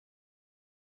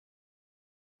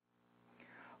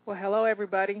Well, hello,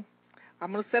 everybody.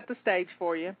 I'm going to set the stage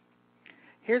for you.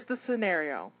 Here's the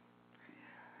scenario.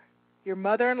 Your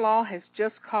mother-in-law has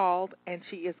just called, and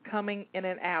she is coming in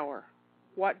an hour.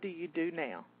 What do you do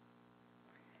now?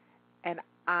 And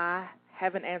I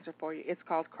have an answer for you. It's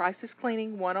called Crisis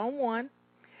Cleaning 101,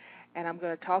 and I'm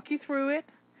going to talk you through it.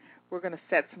 We're going to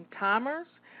set some timers.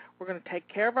 We're going to take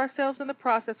care of ourselves in the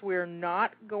process. We're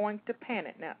not going to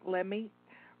panic. Now, let me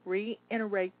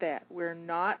reiterate that. We're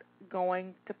not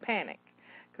going to panic.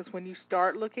 Because when you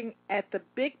start looking at the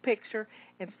big picture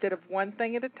instead of one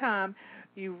thing at a time,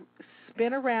 you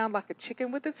spin around like a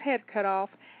chicken with its head cut off,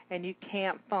 and you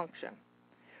can't function.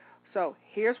 So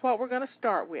here's what we're going to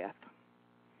start with.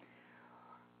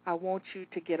 I want you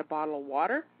to get a bottle of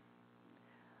water.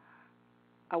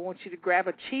 I want you to grab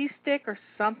a cheese stick or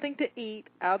something to eat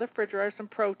out of the refrigerator, some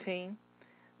protein.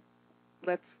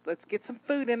 Let's get some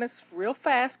food in us real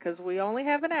fast because we only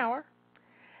have an hour,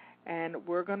 and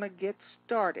we're going to get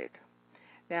started.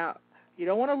 Now, you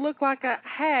don't want to look like a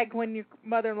hag when your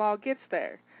mother-in-law gets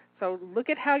there, so look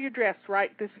at how you're dressed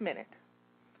right this minute.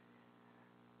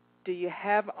 Do you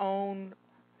have on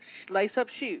lace-up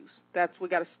shoes? We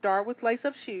got to start with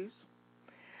lace-up shoes.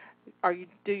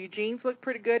 Do your jeans look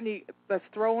pretty good? Let's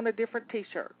throw on a different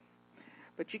T-shirt.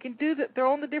 But you can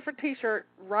throw on the different T-shirt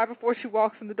right before she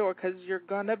walks in the door because you're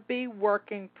going to be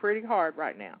working pretty hard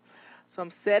right now. So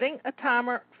I'm setting a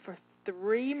timer for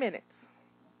 3 minutes,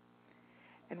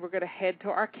 and we're going to head to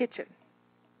our kitchen.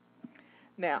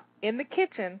 Now, in the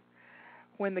kitchen,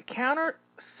 when the counter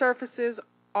surfaces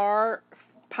are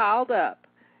piled up,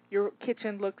 your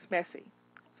kitchen looks messy.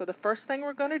 So the first thing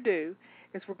we're going to do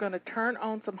is we're going to turn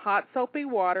on some hot soapy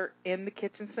water in the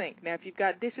kitchen sink. Now, if you've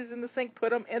got dishes in the sink,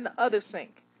 put them in the other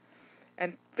sink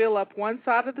and fill up one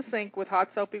side of the sink with hot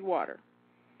soapy water.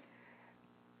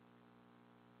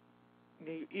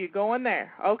 You go in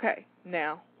there. Okay.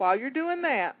 Now, while you're doing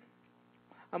that,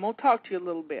 I'm going to talk to you a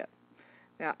little bit.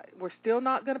 Now, we're still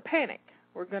not going to panic.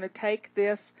 We're going to take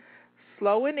this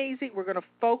slow and easy. We're going to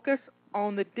focus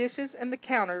on the dishes and the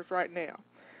counters right now.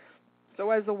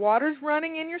 So as the water's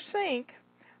running in your sink,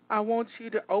 I want you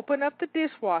to open up the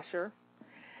dishwasher,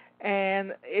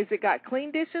 and is it got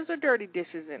clean dishes or dirty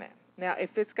dishes in it? Now, if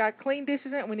it's got clean dishes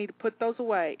in it, we need to put those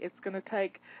away. It's going to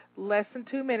take less than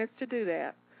 2 minutes to do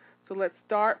that. So let's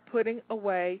start putting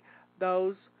away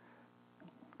those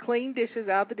clean dishes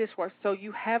out of the dishwasher so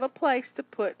you have a place to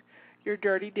put your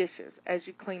dirty dishes as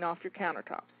you clean off your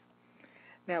countertops.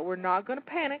 Now, we're not going to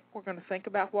panic. We're going to think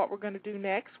about what we're going to do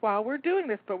next while we're doing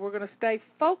this, but we're going to stay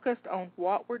focused on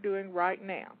what we're doing right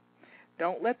now.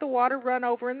 Don't let the water run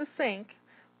over in the sink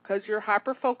because you're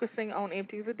hyper-focusing on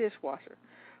emptying the dishwasher.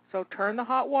 So turn the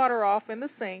hot water off in the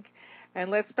sink,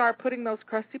 and let's start putting those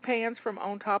crusty pans from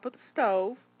on top of the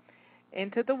stove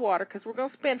into the water because we're going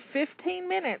to spend 15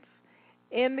 minutes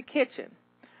in the kitchen,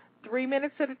 3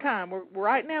 minutes at a time.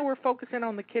 Right now we're focusing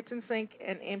on the kitchen sink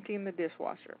and emptying the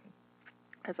dishwasher.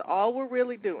 That's all we're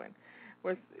really doing.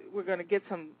 We're going to get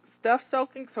some stuff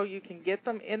soaking so you can get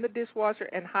them in the dishwasher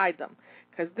and hide them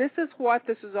because this is what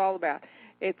this is all about.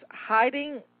 It's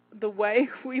hiding the way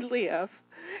we live,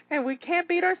 and we can't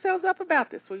beat ourselves up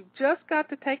about this. We've just got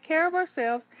to take care of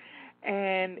ourselves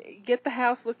and get the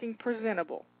house looking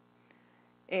presentable.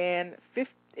 And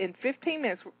in 15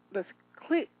 minutes,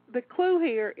 the clue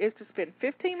here is to spend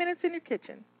 15 minutes in your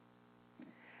kitchen,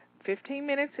 15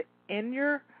 minutes in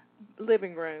your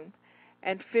living room,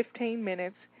 and 15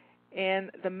 minutes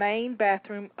in the main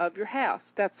bathroom of your house.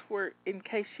 That's where, in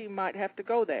case she might have to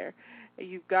go there,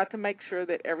 you've got to make sure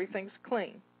that everything's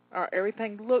clean or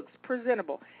everything looks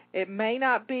presentable. It may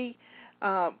not be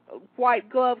white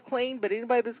glove clean, but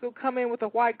anybody that's going to come in with a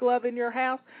white glove in your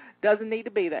house doesn't need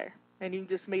to be there. And you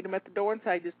can just meet them at the door and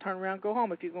say, just turn around and go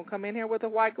home. If you're going to come in here with a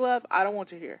white glove, I don't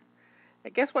want you here.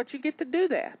 And guess what? You get to do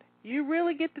that. You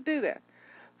really get to do that.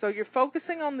 So you're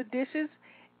focusing on the dishes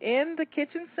in the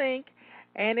kitchen sink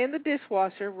and in the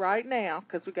dishwasher right now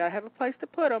because we've got to have a place to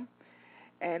put them,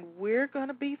 and we're going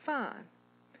to be fine.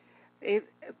 You've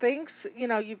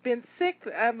been sick.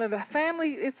 The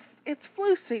family, it's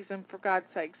flu season, for God's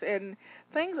sakes, and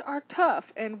things are tough,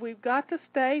 and we've got to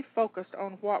stay focused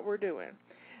on what we're doing.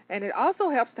 And it also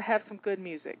helps to have some good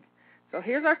music. So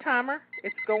here's our timer.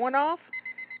 It's going off.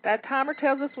 That timer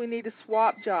tells us we need to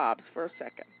swap jobs for a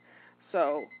second.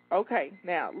 So, okay,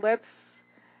 now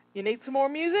you need some more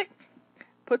music?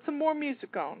 Put some more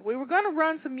music on. We were going to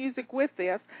run some music with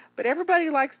this, but everybody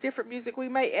likes different music. We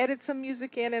may edit some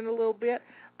music in a little bit,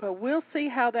 but we'll see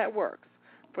how that works.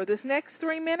 For this next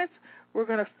 3 minutes, we're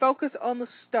going to focus on the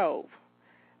stove.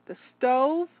 The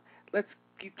stove,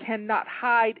 you cannot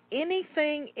hide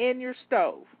anything in your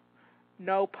stove.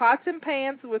 No pots and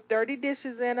pans with dirty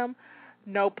dishes in them.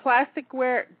 No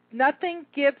plasticware. Nothing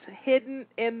gets hidden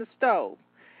in the stove.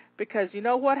 Because you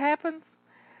know what happens?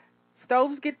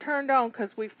 Stoves get turned on because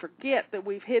we forget that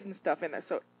we've hidden stuff in there.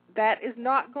 So that is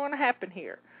not going to happen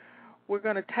here. We're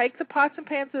going to take the pots and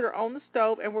pans that are on the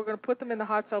stove and we're going to put them in the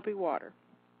hot soapy water.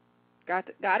 Got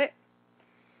it?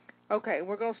 Okay,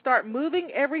 we're going to start moving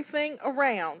everything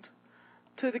around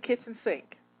to the kitchen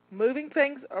sink. Moving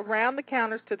things around the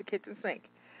counters to the kitchen sink.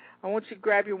 I want you to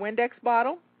grab your Windex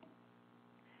bottle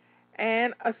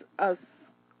and a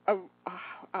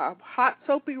hot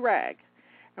soapy rag.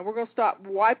 And we're going to start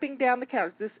wiping down the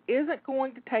counters. This isn't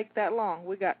going to take that long.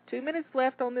 We got 2 minutes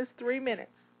left on this 3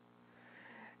 minutes.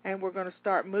 And we're going to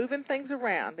start moving things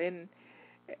around. And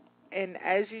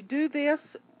as you do this,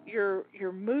 you're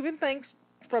moving things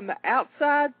from the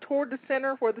outside toward the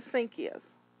center where the sink is.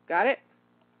 Got it?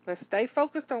 Let's stay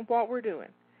focused on what we're doing.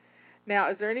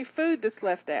 Now, is there any food that's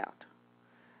left out?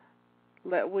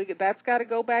 That's got to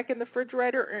go back in the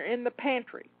refrigerator or in the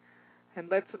pantry. And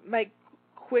let's make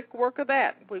quick work of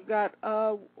that. We've got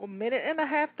a minute and a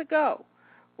half to go.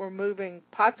 We're moving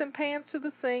pots and pans to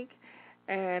the sink,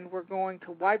 and we're going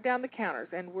to wipe down the counters.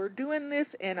 And we're doing this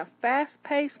in a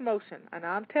fast-paced motion. And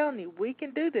I'm telling you, we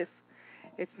can do this.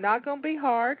 It's not going to be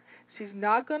hard. She's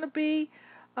not going to be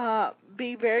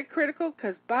very critical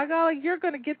because, by golly, you're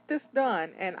going to get this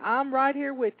done, and I'm right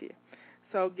here with you.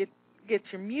 So get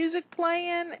your music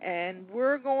playing, and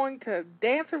we're going to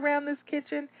dance around this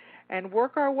kitchen and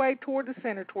work our way toward the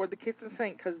center, toward the kitchen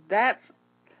sink, because that's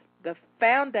the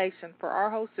foundation for our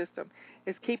whole system,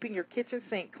 is keeping your kitchen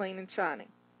sink clean and shining.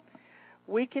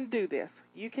 We can do this.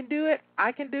 You can do it.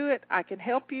 I can do it. I can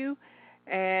help you.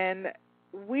 And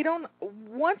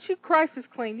once you crisis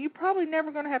clean, you're probably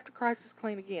never going to have to crisis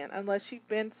clean again unless you've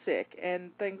been sick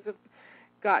and things have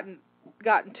gotten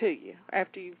to you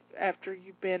after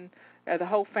you've been the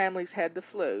whole family's had the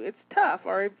flu. It's tough.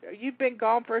 Or if you've been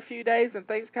gone for a few days and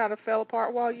things kind of fell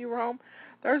apart while you were home.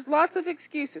 There's lots of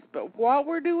excuses. But what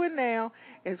we're doing now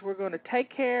is we're going to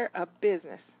take care of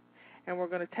business. And we're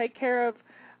going to take care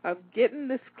of getting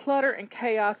this clutter and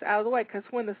chaos out of the way. Because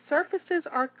when the surfaces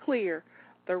are clear,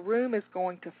 the room is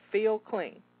going to feel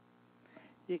clean.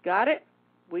 You got it?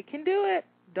 We can do it.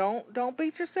 Don't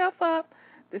beat yourself up.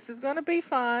 This is going to be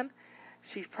fine.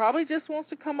 She probably just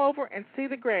wants to come over and see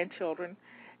the grandchildren,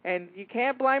 and you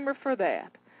can't blame her for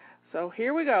that. So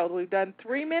here we go. We've done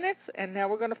 3 minutes, and now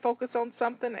we're going to focus on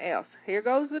something else. Here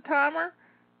goes the timer.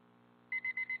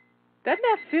 Doesn't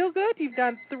that feel good? You've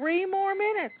done 3 more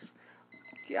minutes.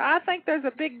 I think there's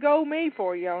a big go me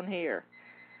for you on here.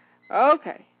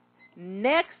 Okay.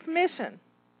 Next mission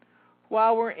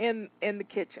while we're in the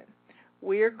kitchen.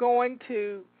 We're going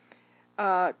to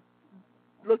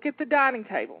look at the dining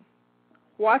table.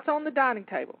 What's on the dining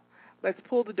table? Let's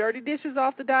pull the dirty dishes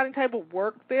off the dining table,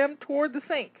 work them toward the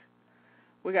sink.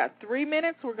 We got 3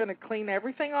 minutes. We're going to clean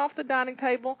everything off the dining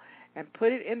table and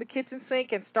put it in the kitchen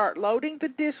sink and start loading the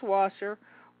dishwasher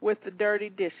with the dirty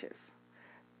dishes.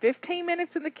 15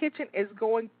 minutes in the kitchen is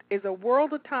a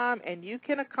world of time, and you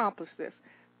can accomplish this.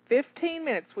 15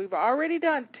 minutes. We've already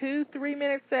done 2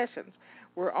 3-minute sessions.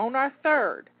 We're on our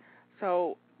third.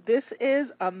 So this is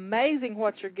amazing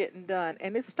what you're getting done.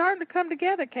 And it's starting to come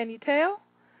together. Can you tell?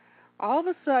 All of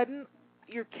a sudden,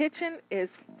 your kitchen is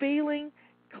feeling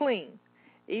clean,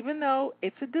 even though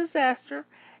it's a disaster,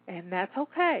 and that's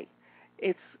okay.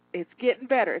 It's getting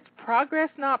better. It's progress,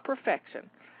 not perfection.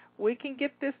 We can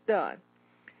get this done.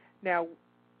 Now,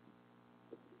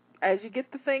 as you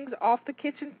get the things off the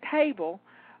kitchen table,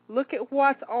 look at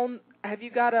what's on. Have you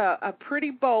got a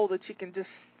pretty bowl that you can just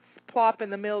plop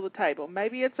in the middle of the table?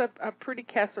 Maybe it's a pretty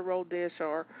casserole dish,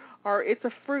 or it's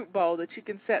a fruit bowl that you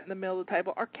can set in the middle of the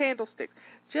table, or candlesticks.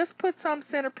 Just put some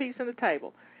centerpiece in the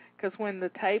table, because when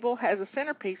the table has a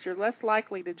centerpiece, you're less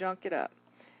likely to junk it up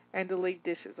and to leave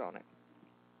dishes on it.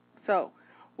 So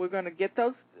we're going to get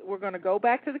those. We're going to go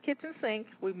back to the kitchen sink.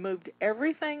 We've moved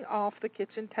everything off the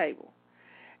kitchen table,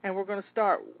 and we're going to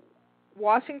start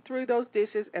washing through those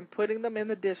dishes and putting them in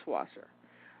the dishwasher.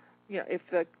 You know, if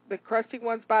the crusty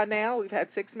ones by now, we've had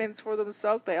 6 minutes for them to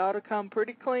soak, they ought to come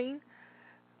pretty clean,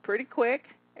 pretty quick,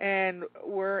 and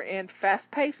we're in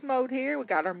fast-paced mode here. We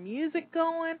got our music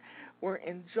going. We're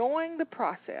enjoying the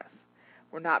process.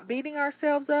 We're not beating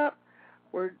ourselves up.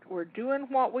 We're doing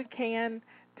what we can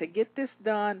to get this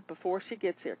done before she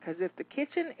gets here, because if the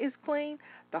kitchen is clean,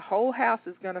 the whole house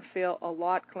is going to feel a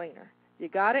lot cleaner. You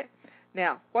got it?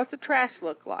 Now, what's the trash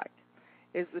look like?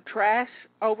 Is the trash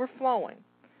overflowing?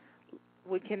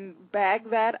 We can bag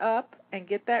that up and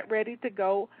get that ready to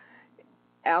go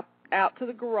out to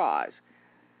the garage.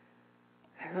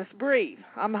 let's breathe.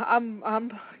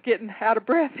 I'm getting out of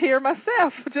breath here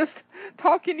myself, just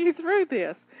talking you through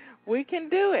this. We can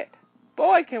do it.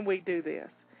 Boy, can we do this.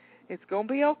 It's going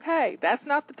to be okay. That's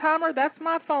not the timer. That's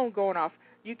my phone going off.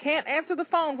 You can't answer the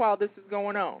phone while this is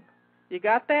going on. You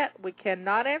got that? We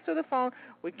cannot answer the phone.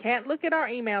 We can't look at our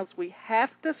emails. We have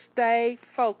to stay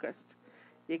focused.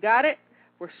 You got it?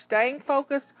 We're staying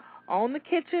focused on the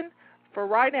kitchen for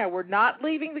right now. We're not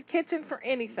leaving the kitchen for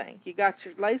anything. You got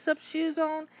your lace-up shoes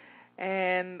on,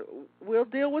 and we'll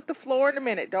deal with the floor in a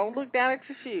minute. Don't look down at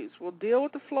your shoes. We'll deal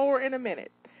with the floor in a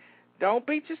minute. Don't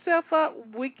beat yourself up.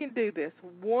 We can do this.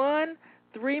 1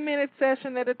 3-minute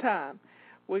session at a time.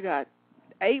 We got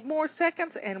 8 more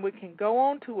seconds, and we can go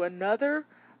on to another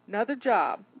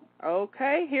job.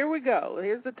 Okay, here we go.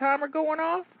 Here's the timer going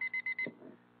off.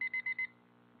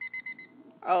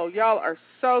 Oh, y'all are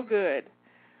so good.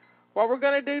 What we're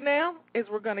going to do now is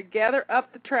we're going to gather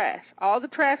up the trash. All the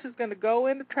trash is going to go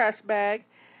in the trash bag,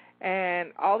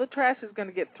 and all the trash is going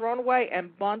to get thrown away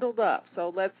and bundled up.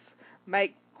 So let's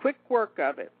make quick work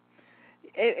of it.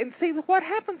 And see, what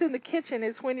happens in the kitchen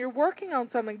is when you're working on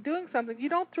something, doing something, you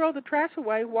don't throw the trash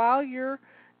away while you're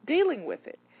dealing with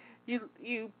it.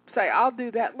 You say, I'll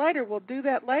do that later. Well, do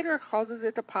that later causes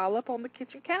it to pile up on the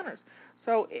kitchen counters.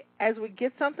 So as we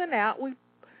get something out,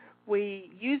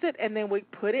 we use it, and then we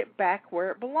put it back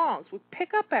where it belongs. We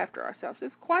pick up after ourselves.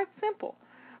 It's quite simple.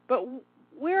 But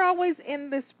we're always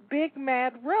in this big,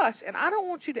 mad rush, and I don't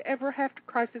want you to ever have to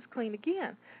crisis clean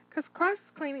again, because crisis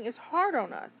cleaning is hard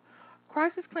on us.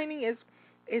 Crisis cleaning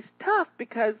is tough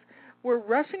because we're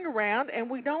rushing around and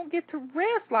we don't get to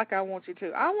rest like I want you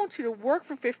to. I want you to work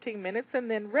for 15 minutes and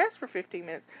then rest for 15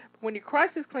 minutes. But when you're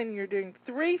crisis cleaning, you're doing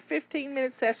 3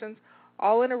 15-minute sessions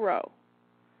all in a row,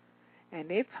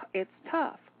 and it's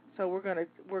tough. So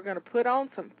we're gonna put on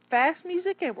some fast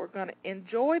music, and we're gonna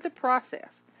enjoy the process,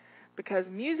 because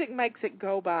music makes it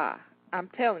go by. I'm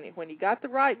telling you, when you got the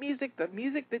right music, the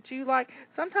music that you like,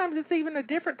 sometimes it's even a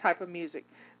different type of music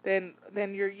than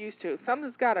you're used to.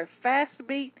 Something's got a fast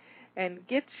beat and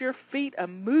gets your feet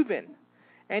a-moving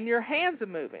and your hands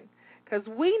a-moving, because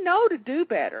we know to do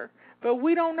better, but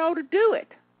we don't know to do it.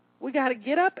 We got to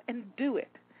get up and do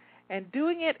it. And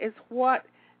doing it is what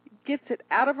gets it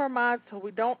out of our minds, so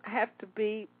we don't have to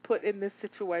be put in this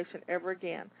situation ever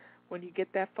again when you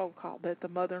get that phone call that the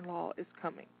mother-in-law is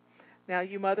coming. Now,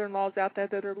 you mother-in-laws out there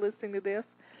that are listening to this,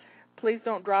 please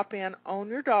don't drop in on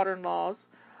your daughter-in-laws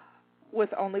with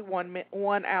only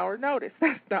 1 hour notice.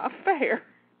 That's not fair.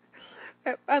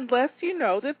 Unless you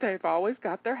know that they've always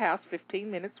got their house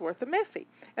 15 minutes worth of messy.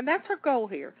 And that's our goal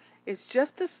here, is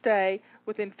just to stay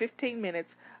within 15 minutes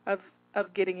of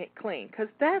getting it clean, because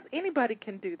anybody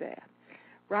can do that.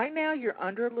 Right now you're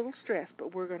under a little stress,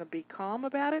 but we're going to be calm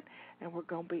about it, and we're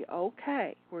going to be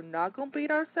okay. We're not going to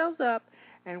beat ourselves up,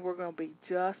 and we're going to be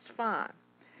just fine.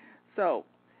 So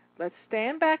let's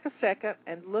stand back a second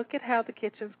and look at how the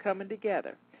kitchen's coming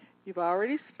together. You've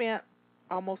already spent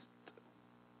almost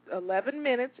 11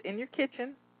 minutes in your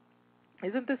kitchen.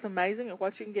 Isn't this amazing at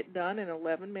what you can get done in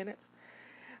 11 minutes?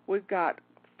 We've got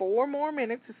 4 more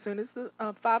minutes as soon as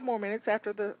 5 more minutes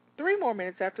after 3 more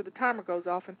minutes after the timer goes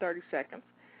off in 30 seconds.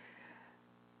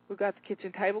 We've got the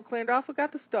kitchen table cleared off. We've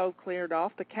got the stove cleared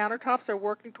off. The countertops are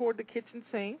working toward the kitchen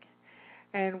sink.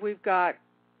 And we've got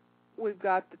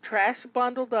the trash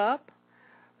bundled up.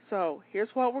 So here's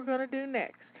what we're going to do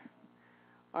next.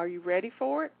 Are you ready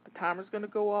for it? The timer's going to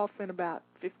go off in about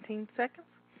 15 seconds.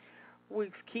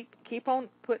 We keep on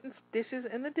putting dishes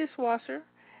in the dishwasher,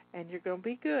 and you're going to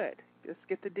be good. Just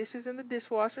get the dishes in the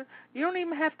dishwasher. You don't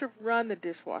even have to run the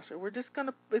dishwasher. It's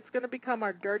going to become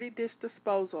our dirty dish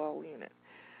disposal unit.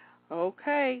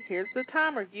 Okay, here's the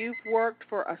timer. You've worked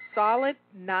for a solid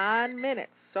 9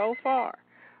 minutes so far.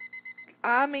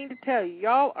 I mean to tell you,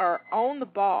 y'all are on the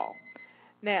ball.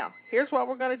 Now, here's what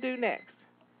we're going to do next.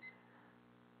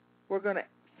 We're going to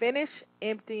finish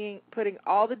putting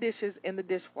all the dishes in the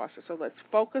dishwasher. So let's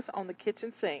focus on the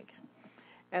kitchen sink,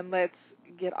 and let's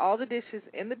get all the dishes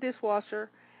in the dishwasher.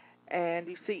 And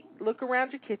you see, look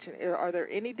around your kitchen. Are there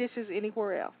any dishes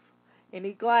anywhere else?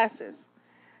 Any glasses?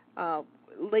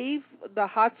 Leave the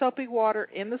hot soapy water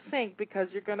in the sink, because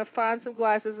you're going to find some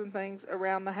glasses and things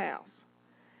around the house.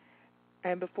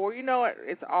 And before you know it,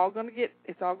 it's all going to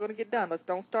get done.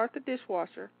 Don't start the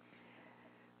dishwasher.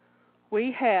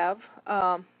 We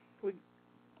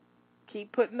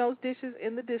keep putting those dishes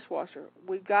in the dishwasher.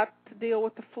 We've got to deal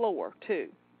with the floor too.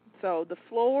 So the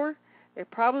floor,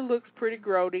 it probably looks pretty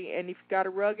grody, and if you've got a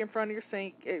rug in front of your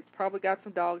sink, it's probably got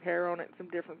some dog hair on it and some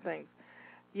different things.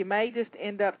 You may just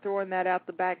end up throwing that out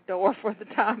the back door for the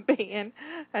time being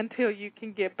until you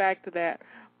can get back to that.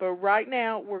 But right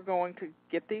now, we're going to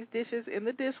get these dishes in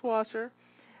the dishwasher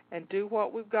and do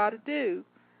what we've got to do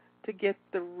to get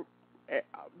the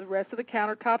rest of the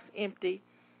countertops empty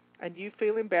and you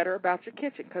feeling better about your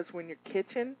kitchen. Because when your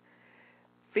kitchen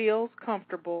feels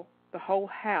comfortable, the whole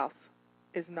house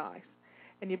is nice.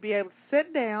 And you'll be able to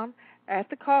sit down at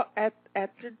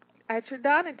your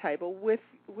dining table with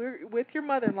your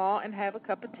mother-in-law and have a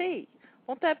cup of tea.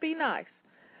 Won't that be nice?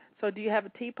 So do you have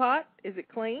a teapot? Is it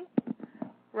clean?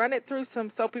 Run it through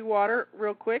some soapy water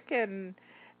real quick and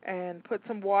put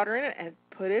some water in it and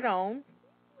put it on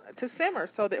to simmer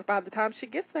so that by the time she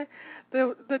gets there,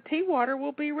 the tea water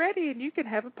will be ready and you can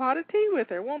have a pot of tea with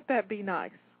her. Won't that be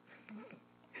nice?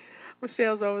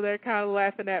 Michelle's over there kind of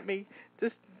laughing at me,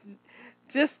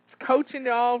 just coaching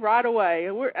y'all right away.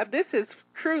 This is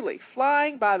truly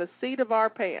flying by the seat of our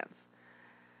pants.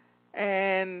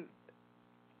 And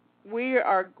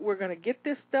we're going to get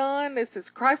this done. This is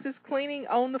crisis cleaning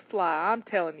on the fly. I'm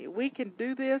telling you, we can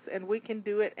do this and we can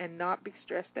do it and not be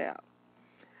stressed out.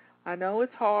 I know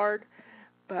it's hard,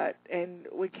 and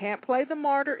we can't play the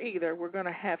martyr either. We're going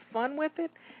to have fun with it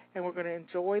and we're going to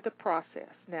enjoy the process.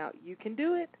 Now, you can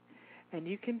do it, and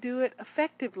you can do it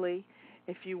effectively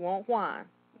if you won't whine.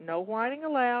 No whining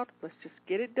allowed. Let's just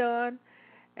get it done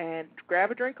and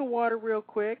grab a drink of water real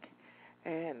quick,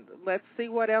 and let's see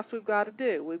what else we've got to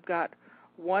do. We've got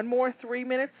one more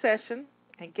 3-minute session,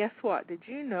 and guess what? Did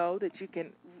you know that you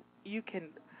can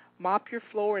mop your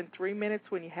floor in 3 minutes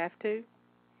when you have to?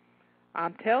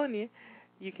 I'm telling you,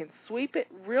 you can sweep it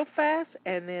real fast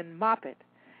and then mop it.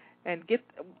 And you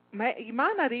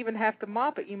might not even have to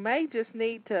mop it. You may just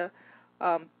need to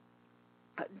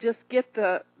just get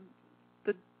the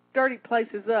dirty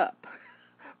places up.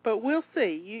 But we'll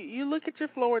see. You look at your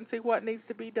floor and see what needs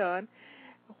to be done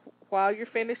while you're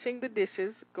finishing the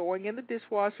dishes, going in the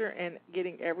dishwasher, and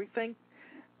getting everything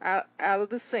out of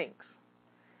the sinks.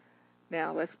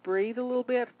 Now, let's breathe a little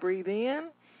bit. Breathe in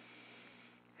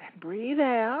and breathe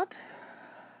out.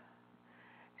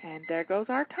 And there goes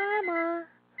our timer.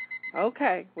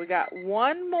 Okay, we got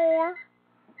one more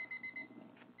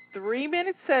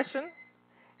 3-minute session.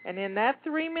 And in that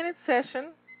 3-minute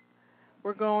session,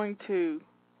 we're going to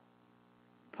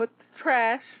put the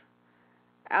trash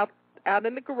out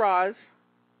in the garage,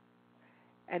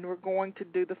 and we're going to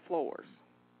do the floors.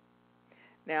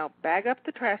 Now, bag up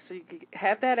the trash so you can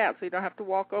have that out so you don't have to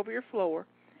walk over your floor.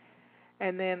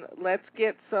 And then let's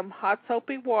get some hot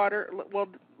soapy water. Well,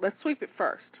 let's sweep it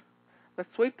first. Let's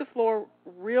sweep the floor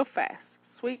real fast.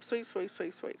 Sweep, sweep, sweep,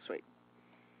 sweep, sweep, sweep.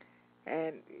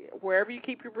 And wherever you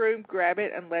keep your broom, grab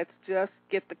it, and let's just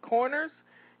get the corners.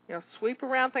 Sweep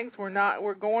around things.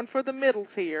 We're going for the middles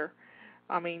here.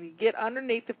 I mean, you get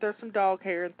underneath if there's some dog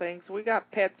hair and things. We got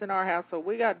pets in our house, so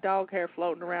we got dog hair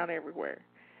floating around everywhere.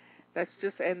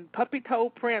 And puppy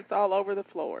toe prints all over the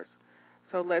floors.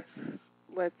 So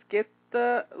let's get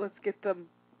the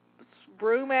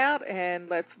broom out, and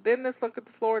let's look at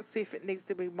the floor and see if it needs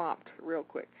to be mopped real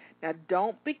quick. Now,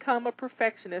 don't become a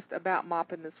perfectionist about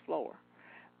mopping this floor.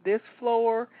 This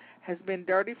floor has been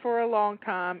dirty for a long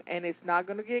time, and it's not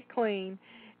going to get clean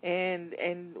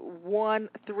in one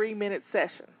 3-minute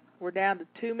session. We're down to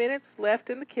 2 minutes left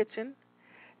in the kitchen,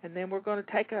 and then we're going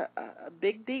to take a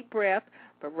big, deep breath.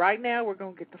 But right now, we're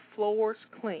going to get the floors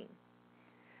clean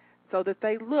so that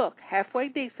they look halfway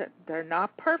decent. They're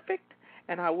not perfect,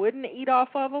 and I wouldn't eat off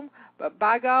of them, but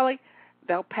by golly,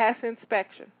 they'll pass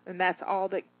inspection, and that's all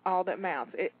that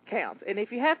counts. And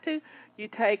if you have to, you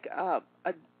take a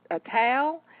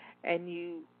towel and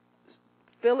you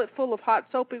fill it full of hot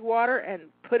soapy water and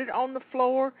put it on the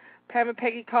floor. Pam and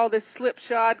Peggy call this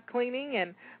slipshod cleaning,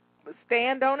 and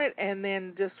stand on it and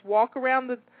then just walk around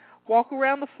the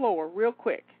floor real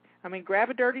quick. I mean,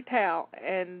 grab a dirty towel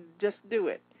and just do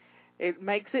it. It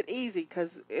makes it easy because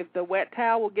if the wet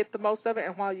towel will get the most of it,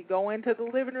 and while you go into the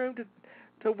living room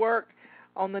to work,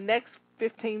 on the next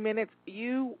 15 minutes,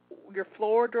 your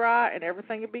floor dry and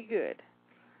everything will be good.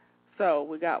 So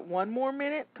we got 1 more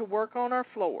minute to work on our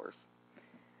floors.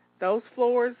 Those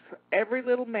floors, every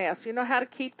little mess. You know how to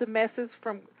keep the messes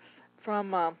from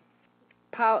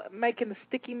making the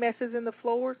sticky messes in the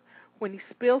floors? When you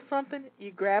spill something,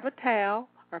 you grab a towel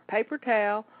or a paper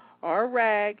towel or a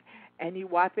rag and you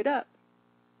wipe it up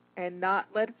and not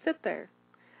let it sit there.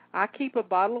 I keep a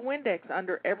bottle of Windex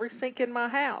under every sink in my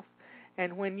house.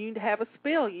 And when you have a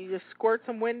spill, you just squirt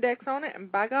some Windex on it,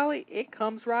 and by golly, it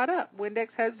comes right up. Windex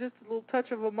has just a little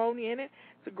touch of ammonia in it.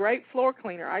 It's a great floor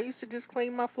cleaner. I used to just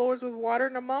clean my floors with water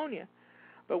and ammonia.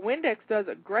 But Windex does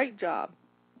a great job.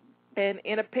 And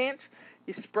in a pinch,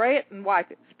 you spray it and wipe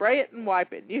it. Spray it and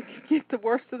wipe it. You can get the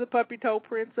worst of the puppy toe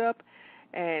prints up,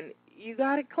 and you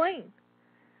got it clean.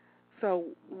 So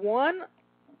one,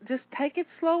 just take it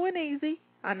slow and easy.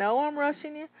 I know I'm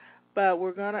rushing you, but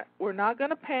we're not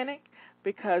gonna panic,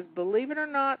 because believe it or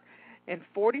not, in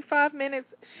 45 minutes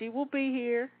she will be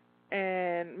here,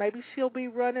 and maybe she'll be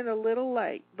running a little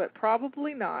late, but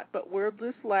probably not. But we'll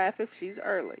just laugh if she's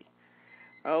early.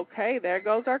 Okay, there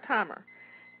goes our timer.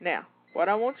 Now, what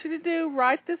I want you to do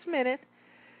right this minute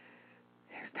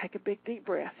is take a big deep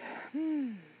breath.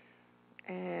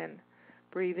 And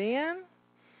breathe in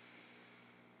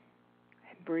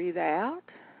and breathe out.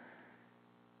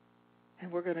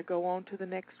 And we're going to go on to the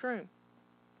next room.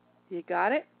 You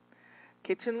got it?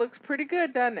 Kitchen looks pretty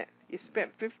good, doesn't it? You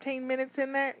spent 15 minutes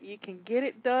in there. You can get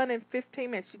it done in 15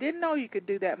 minutes. You didn't know you could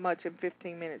do that much in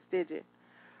 15 minutes, did you?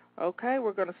 Okay,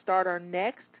 we're going to start our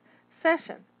next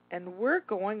session, and we're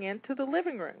going into the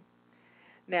living room.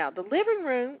 Now, the living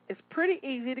room is pretty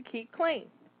easy to keep clean.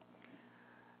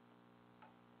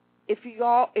 If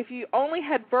you only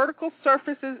had vertical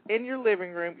surfaces in your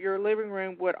living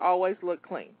room would always look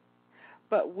clean.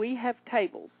 But we have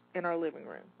tables in our living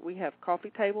room. We have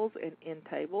coffee tables and end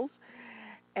tables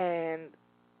and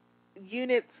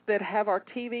units that have our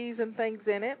TVs and things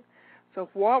in it. So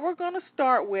what we're going to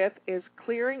start with is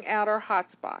clearing out our hot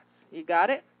spots. You got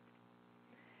it?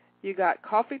 You got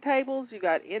coffee tables, you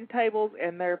got end tables,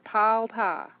 and they're piled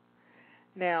high.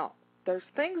 Now, there's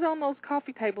things on those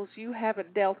coffee tables you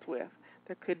haven't dealt with.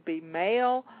 There could be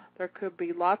mail, there could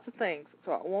be lots of things.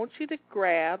 So I want you to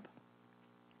grab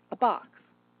a box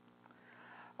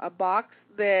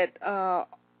that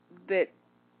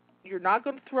you're not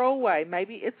going to throw away.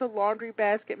 Maybe it's a laundry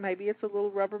basket, maybe it's a little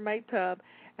Rubbermaid tub,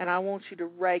 and I want you to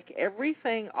rake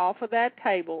everything off of that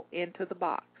table into the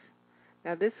box.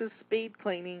 Now, this is speed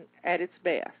cleaning at its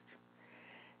best,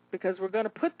 because we're going to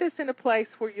put this in a place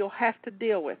where you'll have to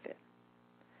deal with it.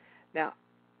 Now,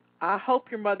 I hope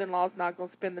your mother-in-law is not going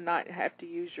to spend the night and have to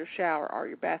use your shower or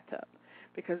your bathtub,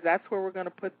 because that's where we're going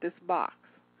to put this box.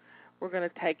 We're going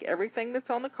to take everything that's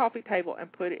on the coffee table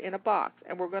and put it in a box,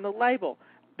 and we're going to label,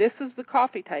 this is the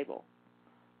coffee table.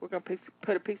 We're going to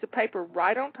put a piece of paper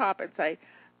right on top and say,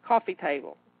 coffee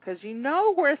table, because you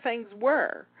know where things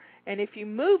were, and if you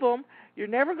move them, you're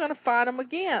never going to find them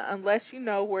again unless you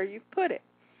know where you've put it.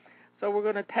 So we're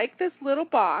going to take this little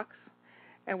box,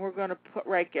 and we're going to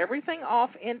rake everything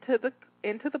off into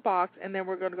the box, and then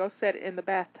we're going to go set it in the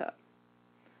bathtub.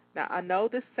 Now, I know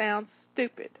this sounds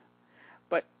stupid,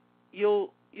 but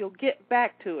you'll get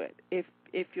back to it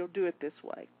if you'll do it this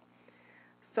way.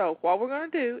 So what we're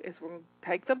going to do is we're going to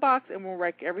take the box and we'll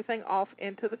rake everything off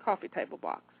into the coffee table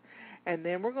box. And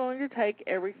then we're going to take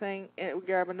everything and we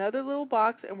grab another little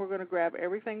box and we're going to grab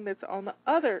everything that's on the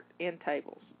other end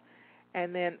tables.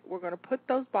 And then we're going to put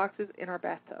those boxes in our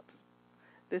bathtubs.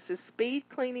 This is speed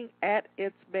cleaning at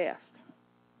its best.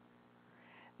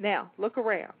 Now, look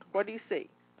around. What do you see?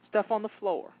 Stuff on the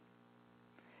floor.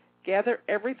 Gather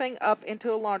everything up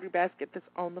into a laundry basket that's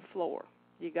on the floor.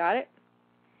 You got it?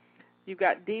 You've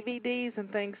got DVDs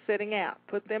and things sitting out.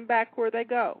 Put them back where they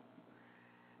go.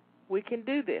 We can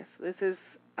do this.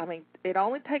 It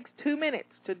only takes 2 minutes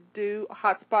to do a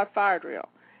hotspot fire drill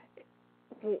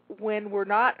when we're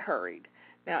not hurried.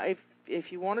 Now,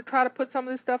 if you want to try to put some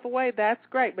of this stuff away, that's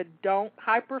great, but don't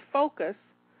hyper-focus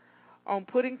on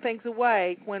putting things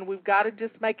away when we've got to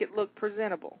just make it look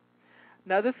presentable.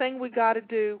 Another thing we got to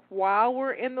do while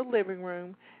we're in the living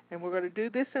room, and we're going to do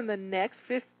this in the next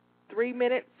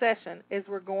 3-minute session, is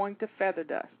we're going to feather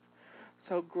dust.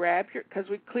 So because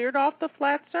we cleared off the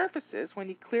flat surfaces. When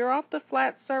you clear off the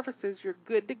flat surfaces, you're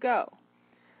good to go.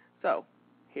 So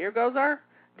here goes our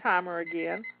timer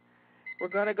again. We're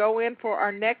going to go in for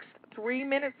our next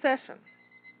 3-minute session.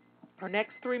 Our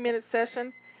next 3-minute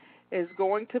session is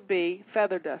going to be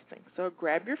feather dusting. So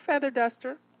grab your feather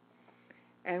duster,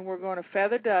 and we're going to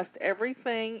feather dust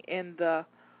everything in the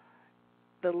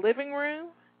living room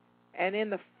and in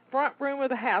the front room of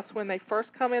the house. When they first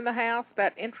come in the house,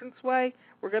 that entranceway,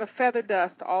 we're going to feather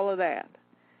dust all of that.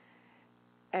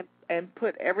 And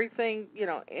put everything,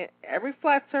 every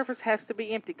flat surface has to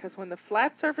be empty, because when the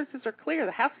flat surfaces are clear,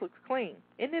 the house looks clean.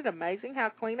 Isn't it amazing how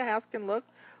clean a house can look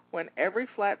when every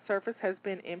flat surface has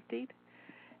been emptied?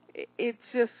 It's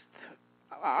just,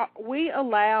 we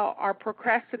allow our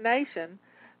procrastination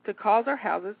to cause our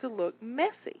houses to look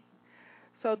messy.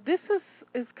 So this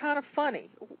is kind of funny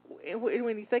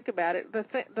when you think about it.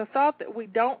 The thought that we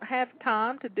don't have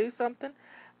time to do something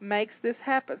makes this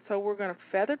happen. So we're going to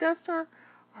feather dust our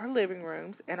living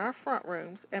rooms and our front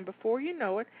rooms, and before you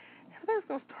know it, everything's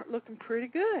going to start looking pretty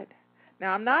good.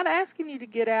 Now, I'm not asking you to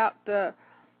get out the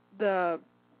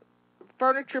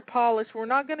furniture polish. We're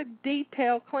not going to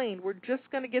detail clean. We're just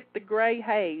going to get the gray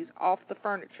haze off the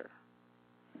furniture.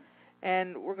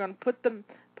 and we're going to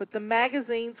put the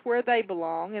magazines where they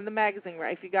belong in the magazine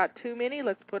rack. If you got too many,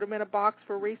 let's put them in a box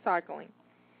for recycling.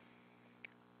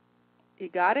 You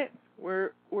got it?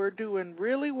 We're doing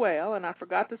really well, and I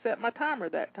forgot to set my timer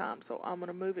that time, so I'm going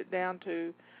to move it down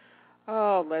to,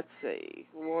 let's see,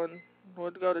 we'll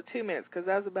go to 2 minutes because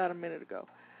that was about a minute ago.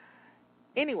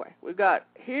 Anyway, we've got,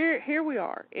 here we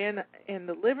are in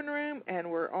the living room, and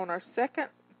we're on our second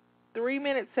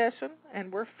 3-minute session,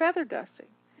 and we're feather dusting.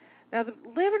 Now, the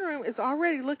living room is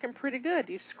already looking pretty good.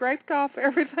 You scraped off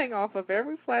everything off of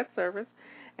every flat surface,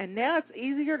 and now it's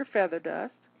easier to feather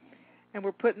dust. And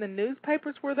we're putting the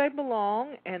newspapers where they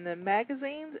belong and the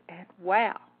magazines, and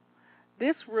wow,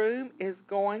 this room is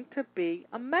going to be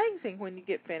amazing when you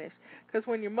get finished. Because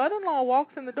when your mother-in-law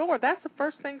walks in the door, that's the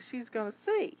first thing she's going to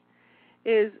see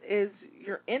is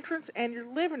your entrance and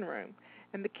your living room.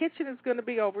 And the kitchen is going to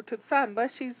be over to the side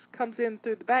unless she comes in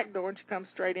through the back door and she comes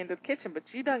straight into the kitchen. But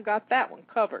you done got that one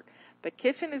covered. The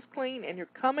kitchen is clean, and you're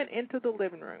coming into the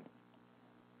living room.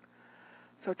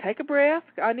 So take a breath.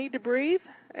 I need to breathe.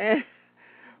 And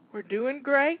we're doing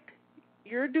great.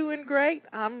 You're doing great.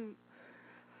 I'm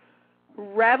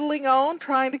rattling on,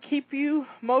 trying to keep you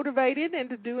motivated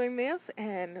into doing this,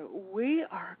 and we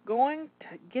are going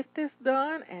to get this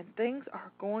done, and things are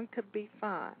going to be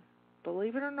fine.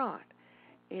 Believe it or not,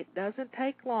 it doesn't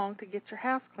take long to get your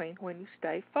house clean when you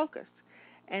stay focused,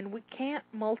 and we can't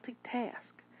multitask.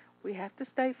 We have to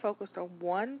stay focused on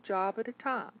one job at a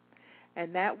time,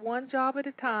 and that one job at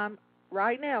a time,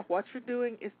 right now, what you're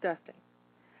doing is dusting.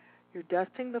 You're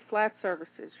dusting the flat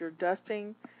surfaces. You're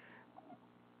dusting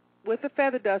with a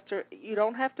feather duster. You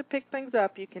don't have to pick things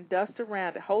up. You can dust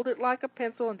around it. Hold it like a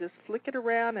pencil and just flick it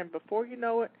around, and before you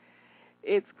know it,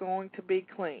 it's going to be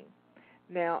clean.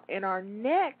 Now, in our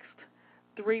next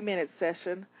 3-minute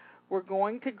session, we're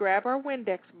going to grab our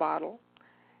Windex bottle,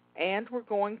 and we're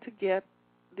going to get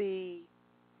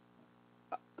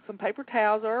some paper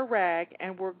towels or a rag,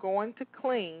 and we're going to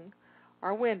clean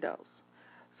our windows.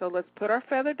 So let's put our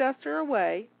feather duster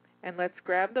away, and let's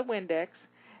grab the Windex,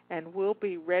 and we'll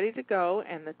be ready to go,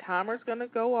 and the timer's going to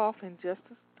go off in just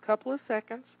a couple of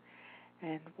seconds.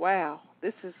 And wow,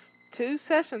 this is 2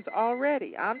 sessions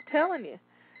already. I'm telling you,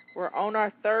 we're on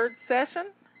our 3rd session,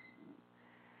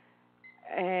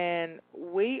 and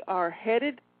we are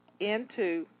headed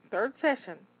into 3rd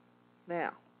session.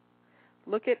 Now,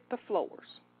 look at the floors.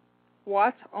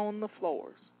 What's on the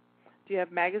floors? Do you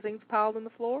have magazines piled on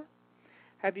the floor?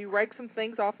 Have you raked some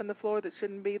things off in the floor that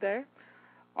shouldn't be there?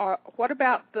 Or what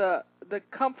about the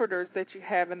comforters that you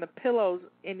have and the pillows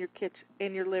in your kitchen,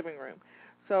 in your living room?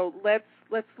 So let's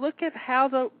look at how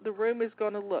the room is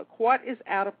going to look. What is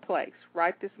out of place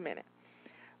right this minute?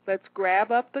 Let's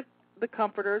grab up the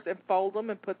comforters and fold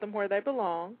them and put them where they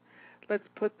belong. Let's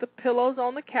put the pillows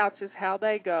on the couches how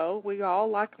they go. We all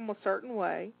like them a certain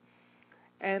way.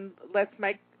 And let's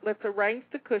arrange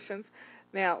the cushions.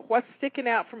 Now, what's sticking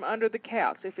out from under the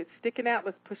couch? If it's sticking out,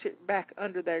 let's push it back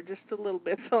under there just a little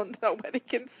bit so nobody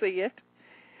can see it.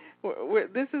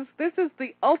 This is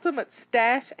the ultimate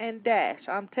stash and dash,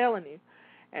 I'm telling you.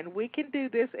 And we can do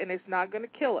this, and it's not going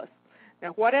to kill us.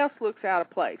 Now, what else looks out of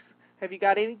place? Have you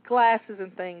got any glasses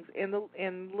and things in the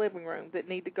living room that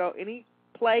need to go? Any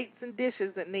plates and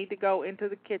dishes that need to go into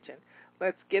the kitchen?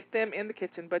 Let's get them in the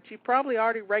kitchen. But you probably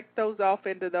already raked those off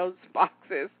into those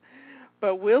boxes.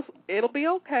 But it'll be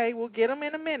okay. We'll get them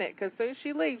in a minute, because as soon as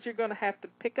she leaves, you're going to have to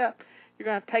you're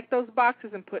going to take those boxes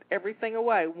and put everything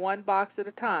away, one box at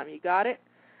a time. You got it?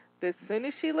 As soon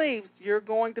as she leaves, you're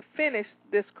going to finish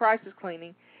this crisis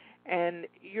cleaning, and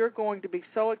you're going to be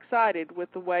so excited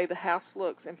with the way the house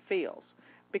looks and feels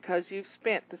because you've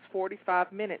spent this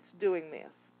 45 minutes doing this.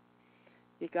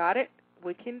 You got it?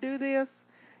 We can do this.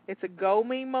 It's a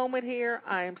go-me moment here.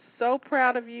 I am so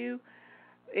proud of you.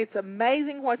 It's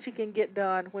amazing what you can get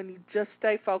done when you just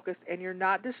stay focused and you're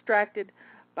not distracted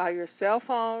by your cell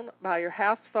phone, by your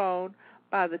house phone,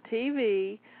 by the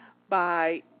TV,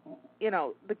 by,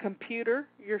 the computer.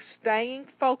 You're staying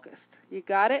focused. You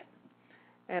got it?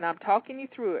 And I'm talking you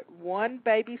through it, one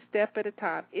baby step at a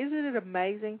time. Isn't it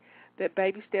amazing that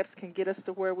baby steps can get us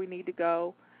to where we need to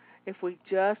go if we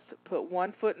just put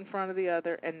one foot in front of the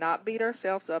other and not beat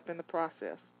ourselves up in the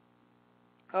process?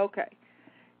 Okay.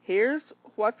 Here's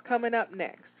what's coming up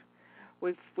next.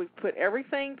 We've put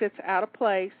everything that's out of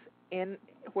place in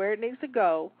where it needs to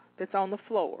go that's on the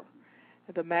floor.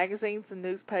 The magazines, the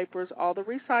newspapers, all the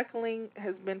recycling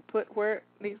has been put where it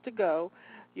needs to go.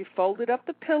 You folded up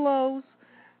the pillows,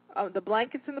 the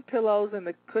blankets and the pillows, and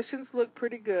the cushions look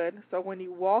pretty good. So when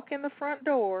you walk in the front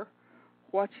door,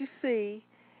 what you see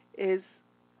is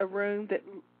a room that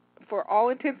for all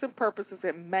intents and purposes,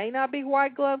 it may not be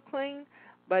white glove clean,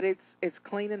 but it's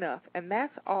clean enough, and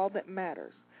that's all that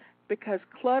matters. Because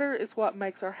clutter is what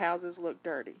makes our houses look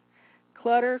dirty.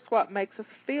 Clutter is what makes us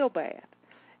feel bad.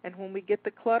 And when we get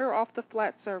the clutter off the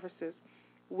flat surfaces,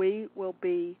 we will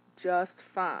be just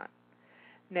fine.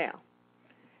 Now,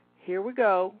 here we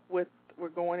go. We're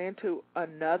going into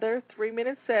another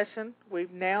 3-minute session.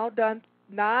 We've now done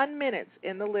 9 minutes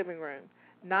in the living room.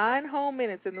 9 whole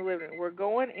minutes in the living room. We're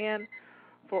going in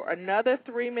for another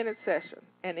 3-minute session.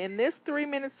 And in this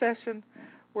 3-minute session,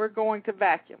 we're going to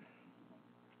vacuum.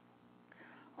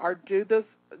 Or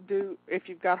if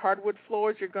you've got hardwood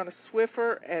floors, you're going to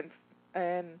Swiffer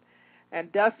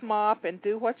and dust mop and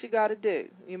do what you got to do.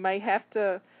 You may have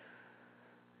to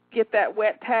get that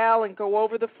wet towel and go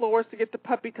over the floors to get the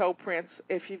puppy toe prints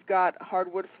if you've got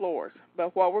hardwood floors.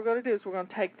 But what we're going to do is we're going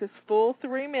to take this full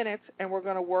 3 minutes and we're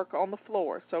going to work on the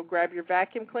floor. So grab your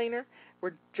vacuum cleaner.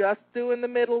 We're just doing the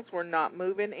middles. We're not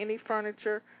moving any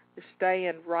furniture. You're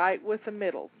staying right with the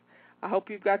middles. I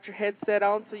hope you've got your headset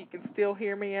on so you can still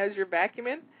hear me as you're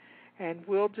vacuuming, and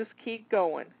we'll just keep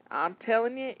going. I'm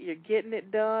telling you, you're getting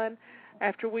it done.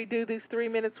 After we do these 3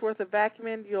 minutes worth of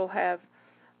vacuuming, you'll have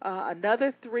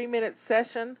another 3-minute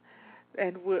session,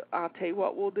 and I'll tell you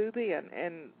what we'll do then.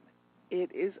 And it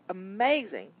is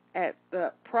amazing at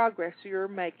the progress you're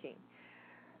making.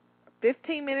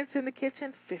 15 minutes in the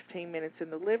kitchen, 15 minutes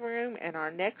in the living room, and our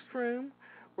next room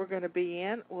we're going to be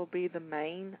in will be the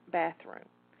main bathroom.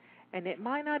 And it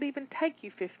might not even take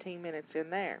you 15 minutes in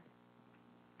there.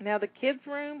 Now, the kids'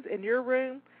 rooms in your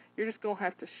room, you're just going to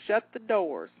have to shut the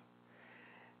doors.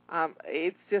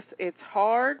 It's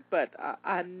hard, but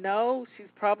I know she's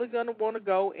probably going to want to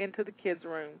go into the kids'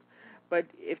 rooms. But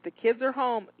if the kids are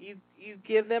home, you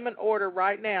give them an order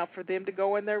right now for them to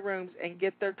go in their rooms and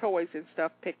get their toys and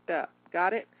stuff picked up.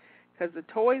 Got it? Because the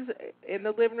toys in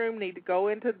the living room need to go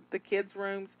into the kids'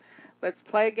 rooms. Let's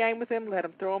play a game with them. Let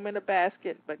them throw them in a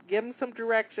basket, but give them some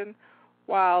direction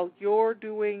while you're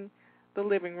doing the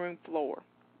living room floor.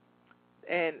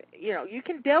 And, you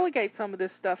can delegate some of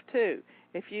this stuff, too.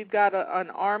 If you've got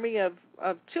an army of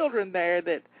children there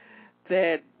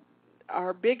that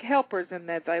are big helpers and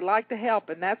that they like to help,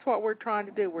 and that's what we're trying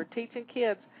to do. We're teaching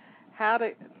kids how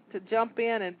to jump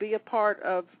in and be a part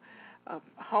of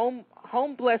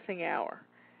home blessing hour.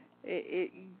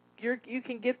 You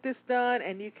can get this done,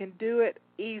 and you can do it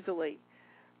easily.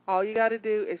 All you got to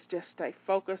do is just stay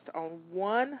focused on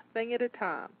one thing at a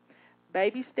time.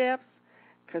 Baby steps,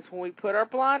 because when we put our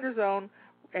blinders on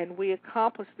and we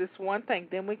accomplish this one thing,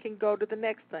 then we can go to the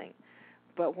next thing.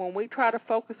 But when we try to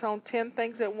focus on 10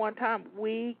 things at one time,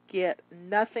 we get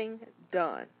nothing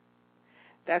done.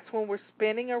 That's when we're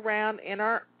spinning around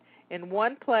in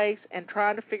one place and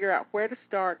trying to figure out where to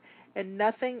start, and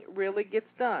nothing really gets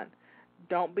done.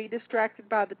 Don't be distracted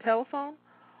by the telephone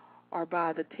or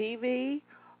by the TV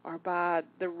or by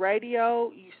the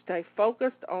radio. You stay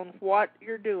focused on what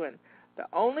you're doing. The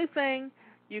only thing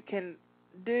you can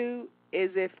do is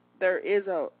if there is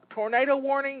a tornado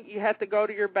warning, you have to go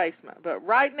to your basement. But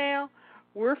right now,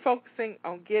 we're focusing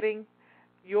on getting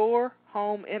your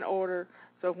home in order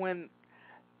so when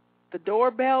the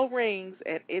doorbell rings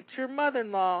and it's your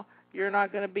mother-in-law, you're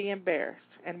not going to be embarrassed.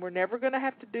 And we're never going to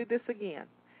have to do this again.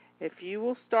 If you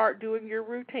will start doing your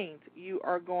routines, you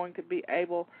are going to be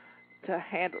able to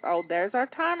handle. Oh, there's our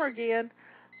timer again.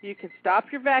 You can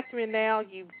stop your vacuuming now.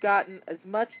 You've gotten as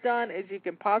much done as you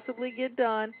can possibly get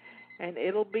done, and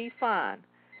it'll be fine.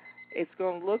 It's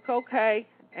going to look okay,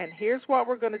 and here's what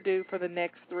we're going to do for the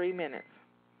next 3 minutes.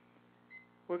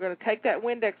 We're going to take that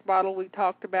Windex bottle we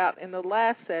talked about in the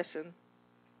last session,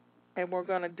 and we're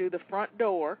going to do the front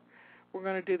door. We're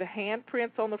going to do the hand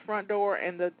prints on the front door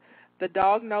and the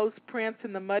dog nose prints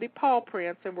and the muddy paw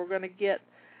prints, and we're going to get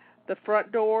the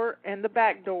front door and the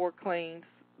back door cleaned.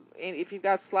 And if you've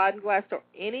got sliding glass door,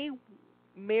 any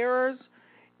mirrors,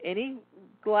 any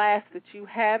glass that you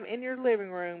have in your living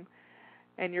room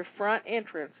and your front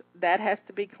entrance, that has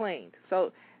to be cleaned.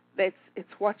 So it's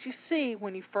what you see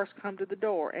when you first come to the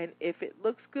door. And if it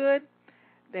looks good,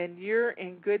 then you're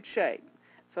in good shape.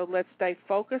 So let's stay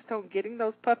focused on getting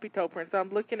those puppy toe prints.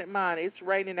 I'm looking at mine. It's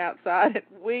raining outside,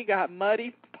 and we got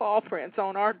muddy paw prints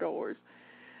on our doors.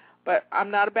 But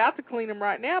I'm not about to clean them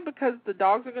right now because the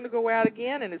dogs are going to go out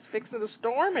again, and it's fixing to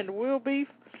storm, and we're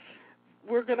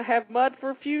going to have mud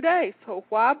for a few days. So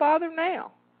why bother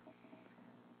now?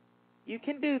 You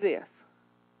can do this.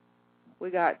 We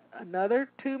got another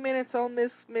 2 minutes on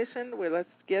this mission. Let's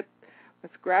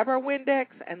grab our Windex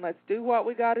and let's do what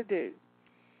we got to do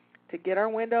to get our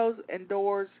windows and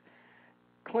doors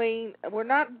clean. We're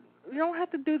not don't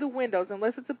have to do the windows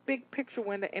unless it's a big picture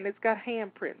window and it's got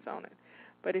handprints on it.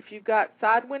 But if you've got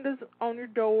side windows on your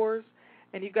doors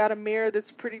and you've got a mirror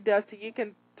that's pretty dusty, you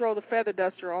can throw the feather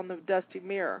duster on the dusty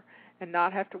mirror and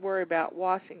not have to worry about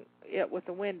washing it with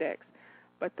the Windex.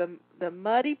 But the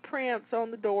muddy prints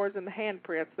on the doors and the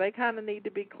handprints, they kind of need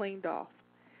to be cleaned off,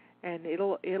 and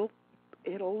it'll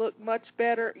look much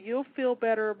better. You'll feel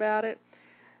better about it.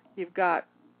 You've got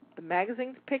the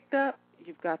magazines picked up.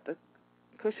 You've got the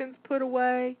cushions put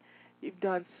away. You've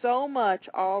done so much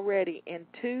already in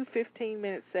 2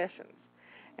 15-minute sessions,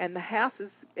 and the house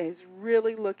is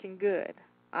really looking good.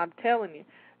 I'm telling you,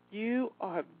 you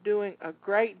are doing a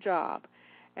great job,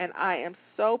 and I am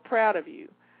so proud of you.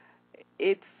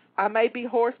 I may be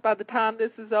hoarse by the time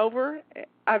this is over.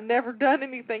 I've never done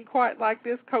anything quite like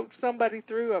this, coach somebody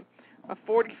through a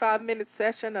 45-minute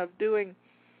session of doing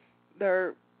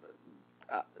their,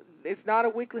 it's not a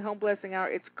weekly home blessing hour,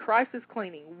 it's crisis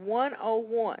cleaning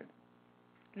 101.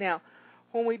 Now,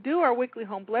 when we do our weekly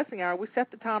home blessing hour, we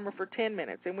set the timer for 10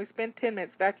 minutes, and we spend 10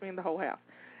 minutes vacuuming the whole house.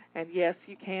 And yes,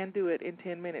 you can do it in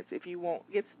 10 minutes if you won't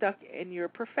get stuck in your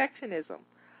perfectionism.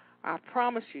 I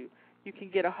promise you, you can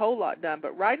get a whole lot done.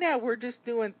 But right now we're just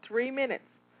doing 3 minutes.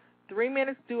 3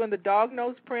 minutes doing the dog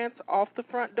nose prints off the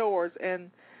front doors and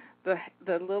the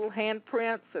little hand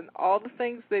prints and all the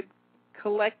things that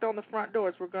collect on the front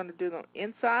doors. We're going to do them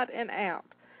inside and out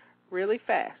really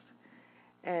fast.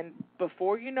 And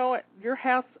before you know it, your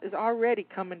house is already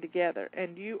coming together,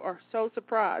 and you are so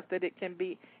surprised that it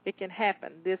can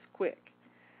happen this quick.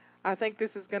 I think this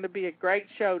is going to be a great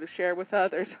show to share with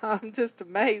others. I'm just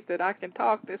amazed that I can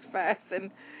talk this fast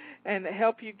and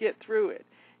help you get through it.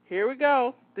 Here we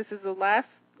go. This is the last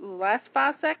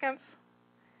 5 seconds.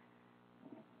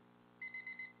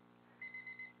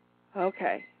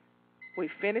 Okay. We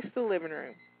finished the living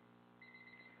room.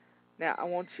 Now I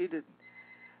want you to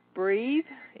breathe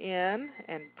in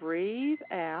and breathe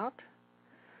out.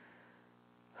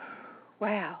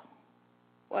 Wow.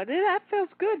 Well, that feels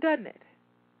good, doesn't it?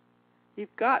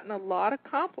 You've gotten a lot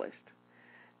accomplished.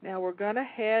 Now we're going to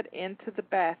head into the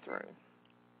bathroom.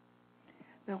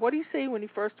 Now what do you see when you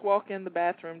first walk in the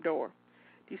bathroom door?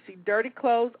 Do you see dirty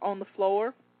clothes on the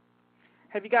floor?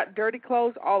 Have you got dirty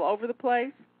clothes all over the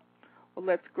place? Well,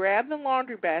 let's grab the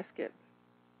laundry basket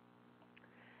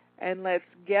and let's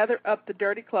gather up the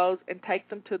dirty clothes and take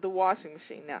them to the washing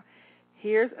machine. Now,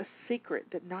 here's a secret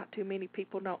that not too many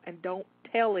people know, and don't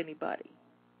tell anybody.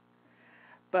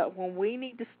 But when we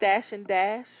need to stash and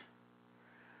dash,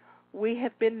 we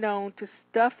have been known to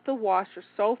stuff the washer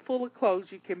so full of clothes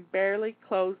you can barely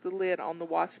close the lid on the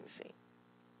washing machine.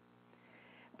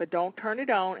 But don't turn it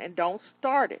on and don't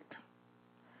start it.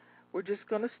 We're just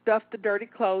going to stuff the dirty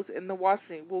clothes in the washing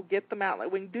machine. We'll get them out.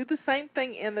 We can do the same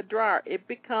thing in the dryer. It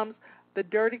becomes the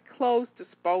dirty clothes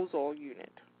disposal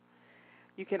unit.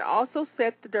 You can also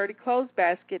set the dirty clothes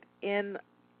basket in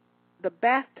the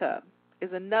bathtub is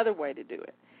another way to do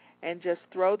it. And just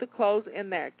throw the clothes in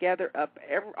there. Gather up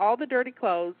all the dirty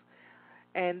clothes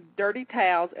and dirty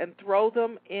towels and throw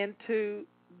them into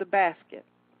the basket.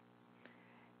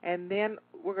 And then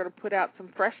we're going to put out some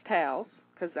fresh towels,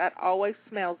 because that always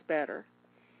smells better.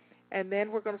 And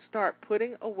then we're going to start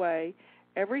putting away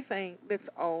everything that's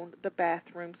on the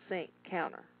bathroom sink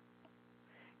counter.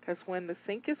 Because when the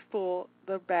sink is full,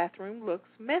 the bathroom looks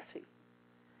messy.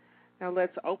 Now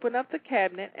let's open up the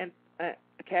cabinet and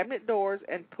cabinet doors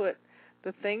and put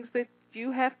the things that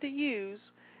you have to use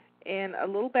in a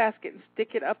little basket and stick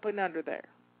it up and under there.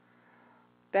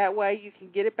 That way you can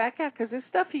get it back out, because it's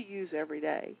stuff you use every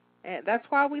day. And that's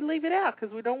why we leave it out,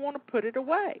 because we don't want to put it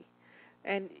away.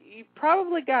 And you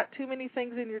probably got too many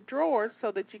things in your drawers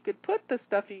so that you could put the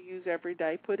stuff you use every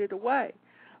day, put it away.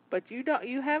 But you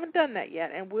haven't done that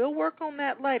yet, and we'll work on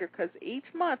that later, because each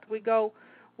month we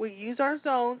use our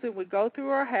zones and we go through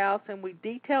our house and we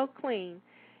detail clean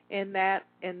in that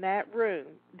room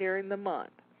during the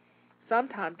month.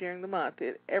 Sometime during the month,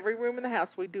 every room in the house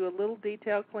we do a little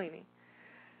detail cleaning.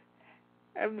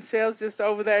 And Michelle's just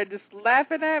over there just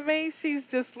laughing at me. She's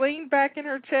just leaned back in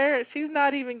her chair. She's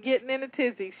not even getting in a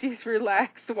tizzy. She's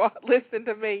relaxed while listening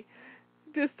to me.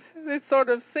 Just this sort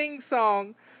of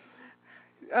sing-song.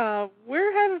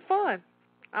 We're having fun.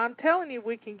 I'm telling you,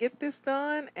 we can get this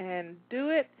done and do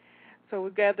it. So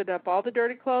we've gathered up all the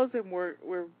dirty clothes, and we're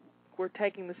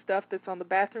taking the stuff that's on the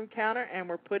bathroom counter, and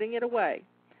we're putting it away.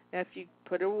 Now, if you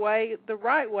put it away the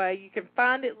right way, you can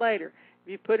find it later.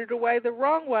 If you put it away the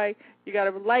wrong way, you got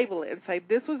to label it and say,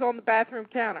 this was on the bathroom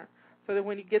counter, so that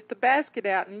when you get the basket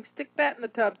out, and you can stick that in the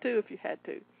tub too if you had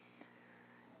to.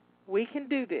 We can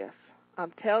do this.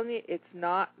 I'm telling you, it's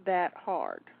not that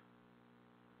hard.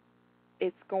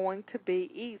 it's going to be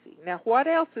easy. Now, what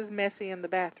else is messy in the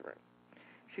bathroom?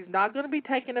 She's not going to be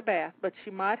taking a bath, but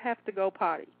she might have to go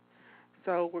potty.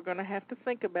 So we're going to have to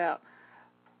think about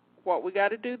what we got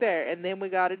to do there, and then we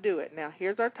got to do it. Now,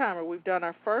 here's our timer. We've done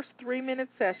our first 3-minute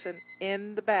session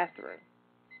in the bathroom.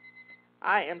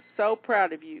 I am so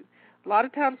proud of you. A lot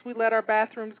of times we let our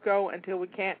bathrooms go until we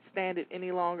can't stand it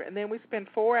any longer, and then we spend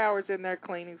 4 hours in there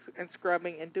cleaning and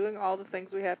scrubbing and doing all the things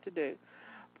we have to do.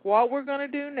 What we're going to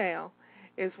do now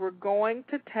is we're going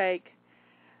to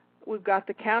we've got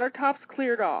the countertops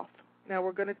cleared off. Now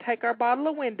we're going to take our bottle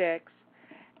of Windex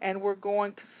and we're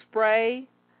going to spray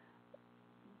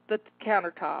the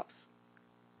countertops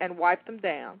and wipe them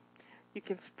down. You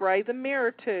can spray the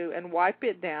mirror too and wipe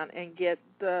it down and get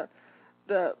the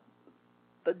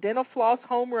dental floss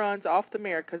home runs off the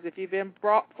mirror, because if you've been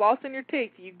flossing your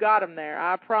teeth, you got them there,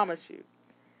 I promise you.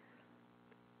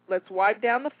 Let's wipe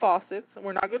down the faucets.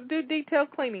 We're not going to do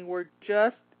detailed cleaning. We're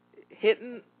just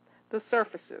hitting the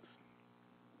surfaces.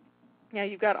 Now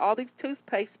you've got all these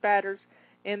toothpaste spatters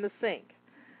in the sink.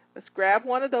 Let's grab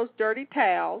one of those dirty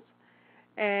towels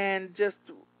and just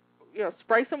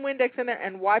spray some Windex in there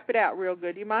and wipe it out real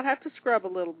good. You might have to scrub a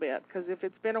little bit, because if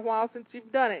it's been a while since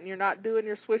you've done it and you're not doing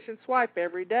your swish and swipe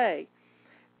every day,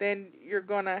 then you're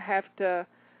going to have to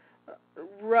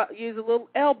use a little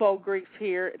elbow grease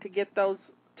here to get those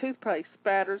toothpaste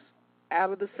spatters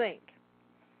out of the sink.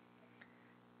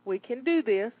 We can do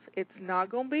this. It's not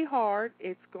going to be hard.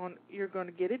 You're going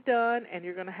to get it done, and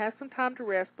you're going to have some time to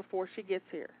rest before she gets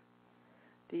here.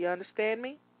 Do you understand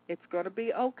me? It's going to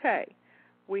be okay.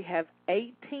 We have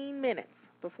 18 minutes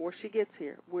before she gets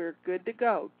here. We're good to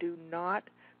go. Do not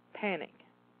panic.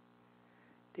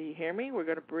 Do you hear me? We're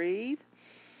going to breathe.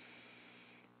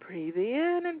 Breathe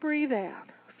in and breathe out.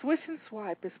 Swish and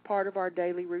swipe is part of our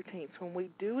daily routines. When we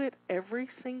do it every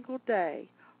single day,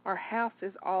 our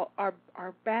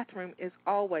bathroom is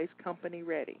always company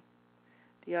ready.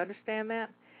 Do you understand that?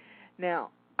 Now,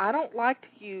 I don't like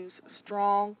to use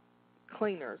strong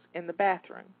cleaners in the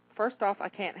bathroom. First off, I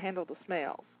can't handle the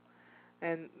smells,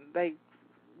 and they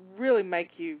really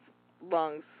make your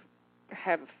lungs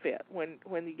have a fit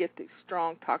when you get these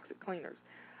strong toxic cleaners.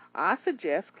 I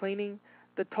suggest cleaning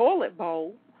the toilet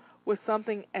bowl with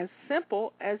something as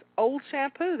simple as old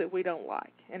shampoo that we don't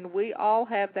like, and we all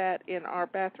have that in our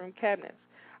bathroom cabinets.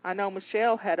 I know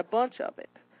Michelle had a bunch of it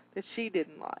that she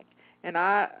didn't like, and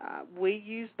we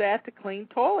use that to clean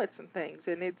toilets and things,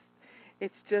 and it's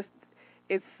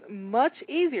much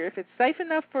easier. If it's safe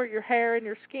enough for your hair and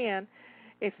your skin,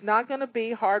 it's not going to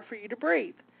be hard for you to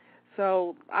breathe.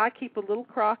 So I keep a little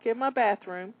crock in my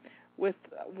bathroom with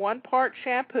 1 part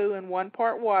shampoo and 1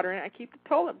 part water, and I keep the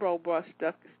toilet bowl brush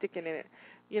sticking in it.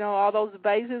 You know, all those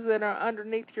vases that are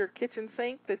underneath your kitchen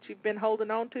sink that you've been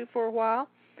holding on to for a while,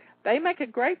 they make a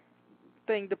great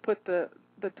thing to put the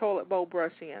toilet bowl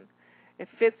brush in. It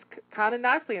fits kind of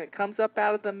nicely, and it comes up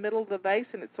out of the middle of the vase,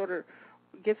 and it sort of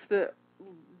gets the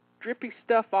drippy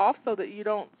stuff off so that you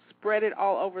don't spread it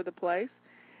all over the place.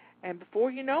 And before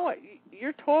you know it,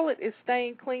 your toilet is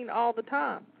staying clean all the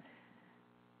time.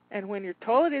 And when your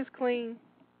toilet is clean,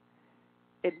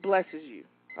 it blesses you.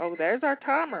 Oh, there's our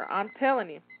timer. I'm telling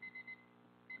you.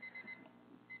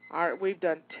 All right, we've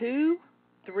done 2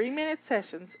 3-minute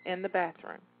sessions in the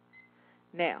bathroom.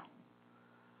 Now,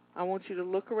 I want you to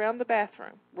look around the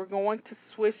bathroom. We're going to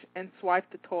swish and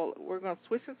swipe the toilet. We're going to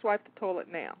swish and swipe the toilet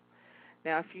now.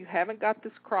 Now, if you haven't got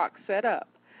this crock set up,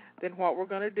 then what we're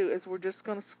going to do is we're just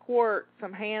going to squirt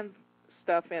some hand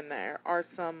stuff in there or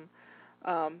some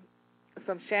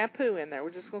shampoo in there. We're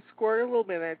just going to squirt it a little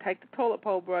bit in there, take the toilet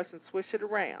bowl brush and swish it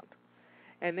around,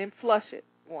 and then flush it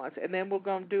once, and then we're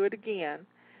going to do it again,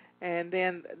 and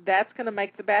then that's going to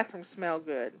make the bathroom smell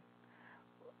good.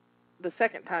 The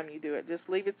second time you do it, just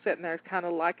leave it sitting there. It's kind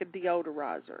of like a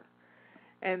deodorizer.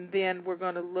 And then we're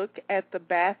going to look at the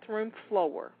bathroom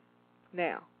floor.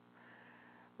 Now,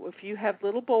 if you have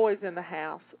little boys in the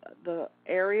house, the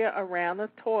area around the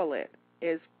toilet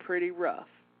is pretty rough.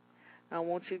 I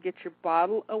want you to get your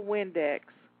bottle of Windex.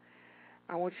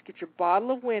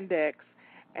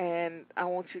 And I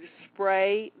want you to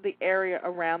spray the area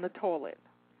around the toilet.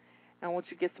 I want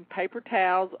you to get some paper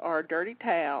towels or a dirty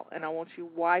towel, and I want you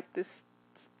to wipe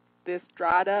this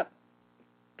dried up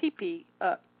pee-pee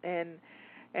up, and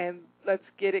let's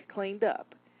get it cleaned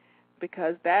up,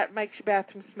 because that makes your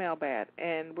bathroom smell bad.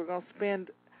 And we're going to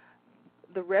spend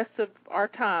the rest of our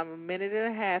time, 1.5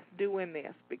 minutes, doing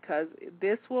this, because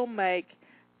this will make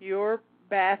your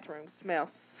bathroom smell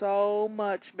so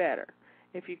much better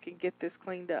if you can get this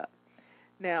cleaned up.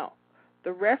 Now,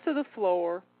 the rest of the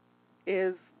floor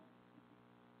is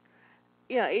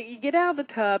you get out of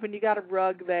the tub and you got a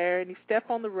rug there, and you step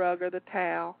on the rug or the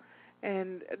towel,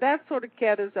 and that sort of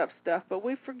gathers up stuff. But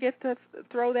we forget to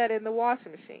throw that in the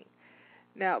washing machine.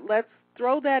 Now let's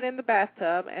throw that in the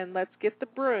bathtub, and let's get the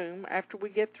broom after we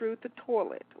get through the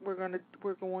toilet. We're going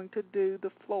to do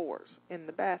the floors in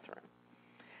the bathroom.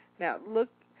 Now look,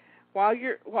 while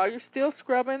you're still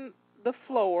scrubbing the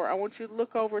floor, I want you to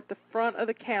look over at the front of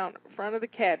the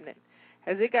cabinet.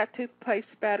 Has it got toothpaste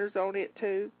spatters on it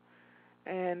too?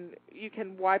 And you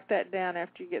can wipe that down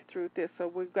after you get through with this. So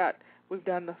we've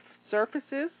done the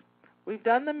surfaces, we've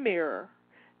done the mirror.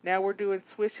 Now we're doing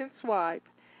swish and swipe.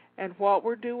 And what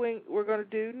we're going to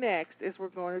do next is we're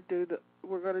going to do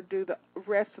the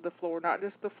rest of the floor, not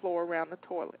just the floor around the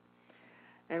toilet.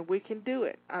 And we can do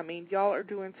it. I mean, y'all are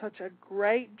doing such a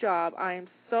great job. I am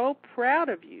so proud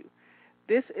of you.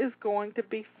 This is going to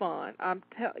be fun.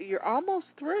 You're almost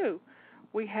through.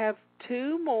 We have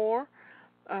 2 more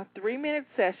 3-minute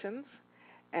sessions,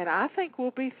 and I think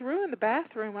we'll be through in the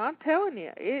bathroom. I'm telling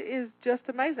you, it is just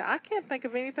amazing. I can't think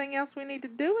of anything else we need to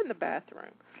do in the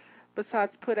bathroom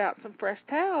besides put out some fresh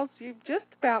towels. You've just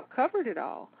about covered it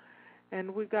all.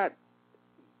 And we've got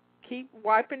keep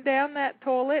wiping down that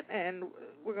toilet, and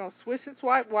we're going to swish and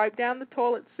swipe, wipe down the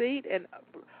toilet seat, and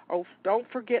don't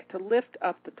forget to lift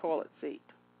up the toilet seat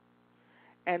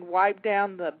and wipe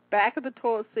down the back of the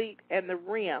toilet seat and the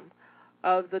rim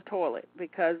of the toilet,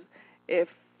 because if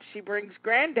she brings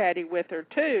Granddaddy with her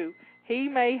too, he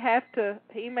may have to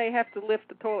lift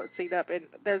the toilet seat up, and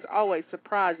there's always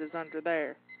surprises under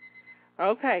there.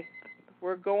 Okay,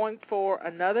 we're going for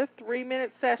another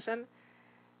 3-minute session,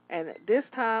 and this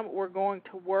time we're going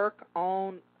to work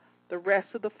on the rest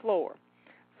of the floor.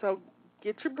 So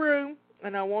get your broom,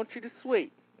 and I want you to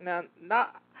sweep. Now,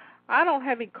 I don't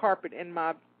have any carpet in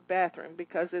my bathroom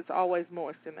because it's always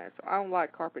moist in there, so I don't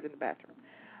like carpet in the bathroom.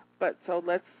 But so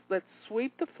let's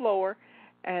sweep the floor,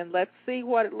 and let's see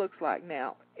what it looks like.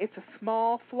 Now, it's a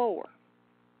small floor.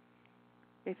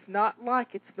 It's not like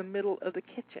it's the middle of the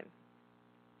kitchen.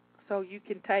 So you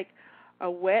can take a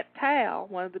wet towel,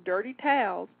 one of the dirty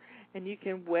towels, and you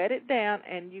can wet it down,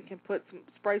 and you can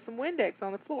spray some Windex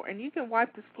on the floor, and you can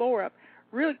wipe this floor up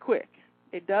really quick.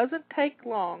 It doesn't take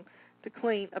long to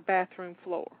clean a bathroom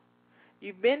floor.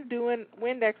 You've been doing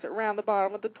Windex around the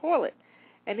bottom of the toilet,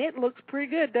 and it looks pretty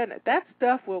good, doesn't it? That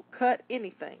stuff will cut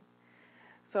anything.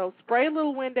 So spray a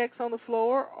little Windex on the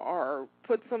floor, or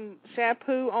put some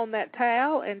shampoo on that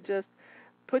towel, and just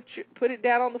put it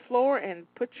down on the floor and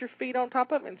put your feet on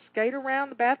top of it and skate around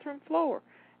the bathroom floor.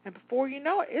 And before you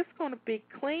know it, it's going to be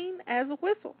clean as a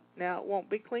whistle. Now, it won't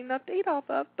be clean enough to eat off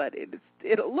of, but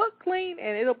it'll look clean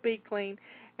and it'll be clean,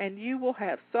 and you will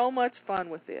have so much fun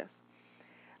with this.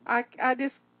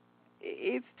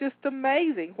 It's just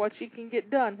amazing what you can get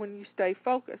done when you stay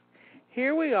focused.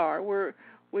 Here we are.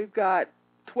 We've got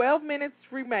 12 minutes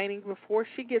remaining before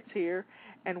she gets here,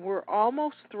 and we're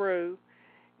almost through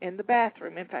in the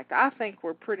bathroom. In fact, I think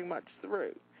we're pretty much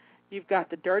through. You've got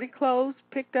the dirty clothes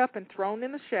picked up and thrown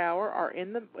in the shower or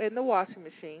in the washing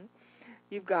machine.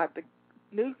 You've got the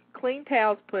new clean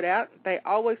towels put out. They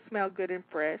always smell good and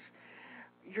fresh.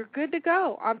 You're good to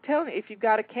go. I'm telling you, if you've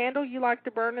got a candle you like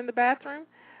to burn in the bathroom,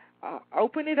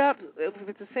 open it up if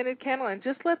it's a scented candle, and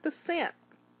just let the scent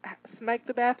make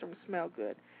the bathroom smell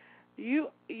good.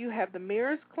 You have the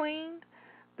mirrors cleaned.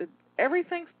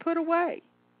 Everything's put away.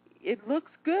 It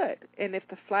looks good. And if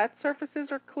the flat surfaces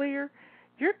are clear,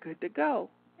 you're good to go.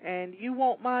 And you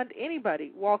won't mind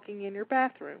anybody walking in your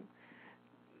bathroom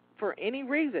for any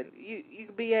reason.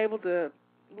 You'll be able to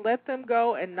let them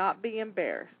go and not be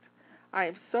embarrassed. I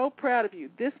am so proud of you.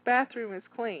 This bathroom is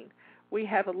clean. We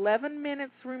have 11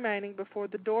 minutes remaining before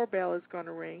the doorbell is going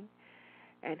to ring.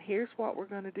 And here's what we're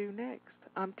going to do next.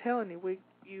 I'm telling you,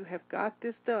 you have got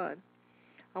this done.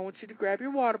 I want you to grab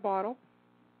your water bottle,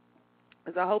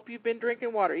 because I hope you've been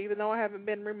drinking water, even though I haven't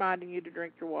been reminding you to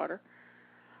drink your water.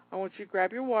 I want you to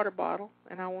grab your water bottle,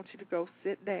 and I want you to go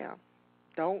sit down.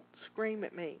 Don't scream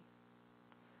at me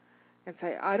and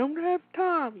say, I don't have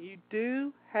time. You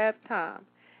do have time,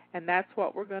 and that's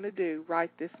what we're going to do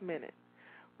right this minute.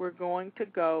 We're going to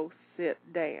go sit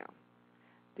down.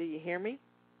 Do you hear me?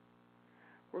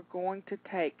 We're going to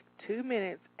take 2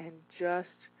 minutes and just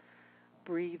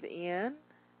breathe in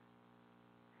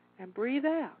and breathe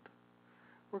out.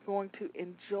 We're going to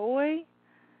enjoy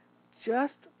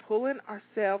just pulling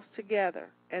ourselves together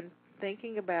and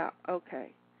thinking about,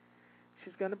 okay,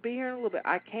 she's going to be here in a little bit.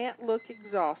 I can't look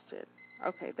exhausted.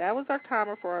 Okay, that was our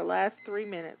timer for our last 3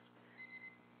 minutes.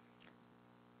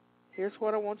 Here's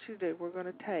what I want you to do. We're going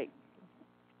to take,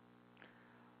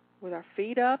 with our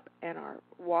feet up and our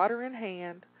water in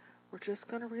hand, we're just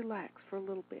going to relax for a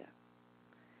little bit.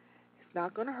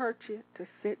 not going to hurt you to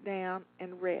sit down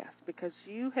and rest because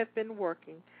you have been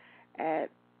working at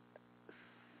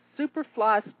super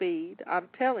fly speed. I'm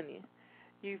telling you,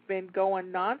 you've been going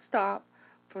nonstop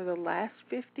for the last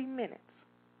 50 minutes.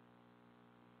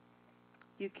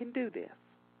 You can do this.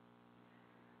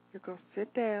 You're going to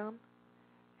sit down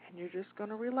and you're just going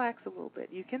to relax a little bit.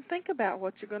 You can think about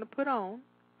what you're going to put on.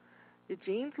 Your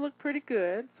jeans look pretty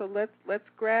good, so let's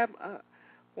grab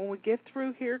when we get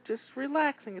through here, just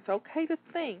relaxing. It's okay to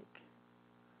think.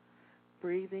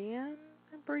 Breathe in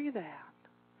and breathe out.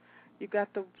 You've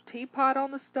got the teapot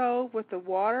on the stove with the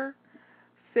water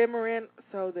simmering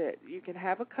so that you can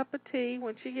have a cup of tea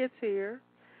when she gets here.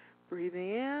 Breathe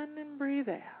in and breathe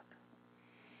out.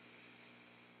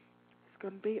 It's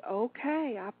going to be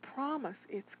okay. I promise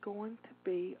it's going to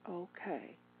be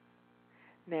okay.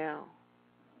 Now,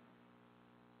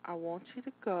 I want you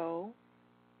to go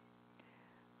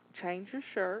change your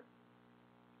shirt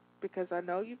because I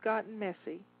know you've gotten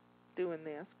messy doing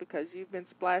this because you've been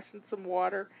splashing some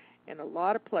water in a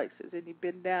lot of places and you've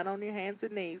been down on your hands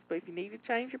and knees. But if you need to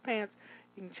change your pants,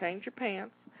 you can change your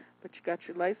pants. But you got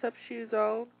your lace-up shoes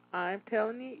on. I'm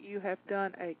telling you, you have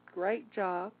done a great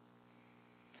job.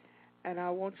 And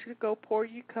I want you to go pour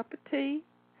you a cup of tea,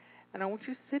 and I want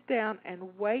you to sit down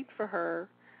and wait for her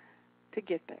to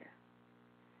get there.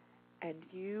 And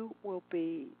you will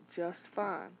be just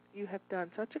fine. You have done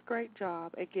such a great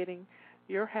job at getting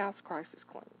your house crisis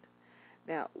cleaned.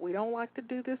 Now, we don't like to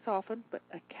do this often, but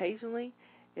occasionally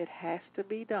it has to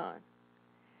be done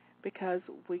because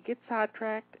we get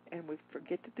sidetracked and we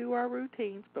forget to do our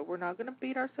routines, but we're not going to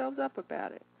beat ourselves up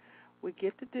about it. We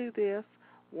get to do this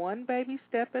one baby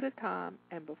step at a time,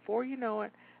 and before you know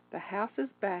it, the house is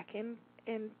back in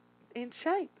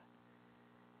shape.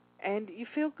 And you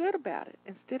feel good about it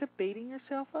instead of beating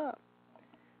yourself up.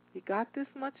 You got this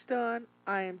much done.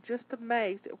 I am just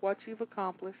amazed at what you've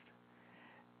accomplished.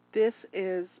 This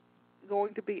is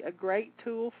going to be a great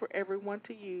tool for everyone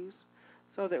to use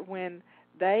so that when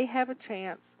they have a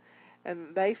chance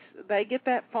and they get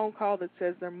that phone call that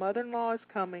says their mother-in-law is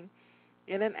coming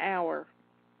in an hour,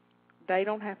 they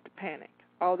don't have to panic.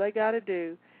 All they got to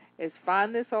do is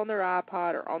find this on their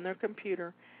iPod or on their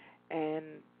computer and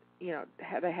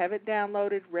they have it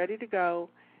downloaded, ready to go,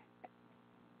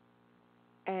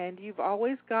 and you've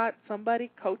always got somebody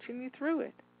coaching you through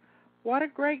it. What a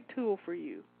great tool for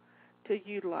you to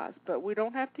utilize, but we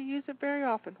don't have to use it very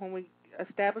often when we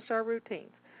establish our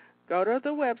routines. Go to the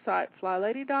website,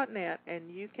 flylady.net,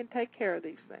 and you can take care of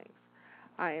these things.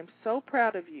 I am so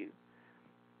proud of you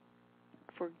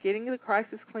for getting the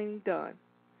crisis cleaning done,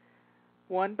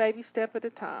 one baby step at a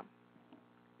time.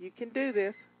 You can do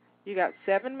this. You got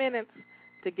 7 minutes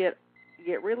to get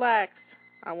relaxed.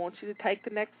 I want you to take the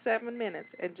next 7 minutes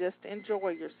and just enjoy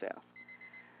yourself.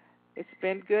 It's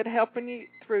been good helping you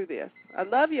through this. I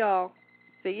love y'all.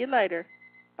 See you later.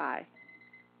 Bye.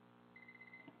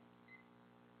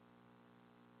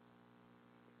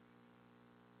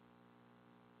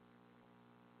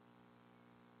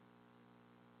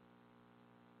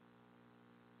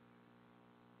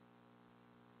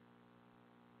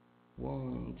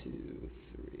 One, two,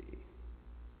 three.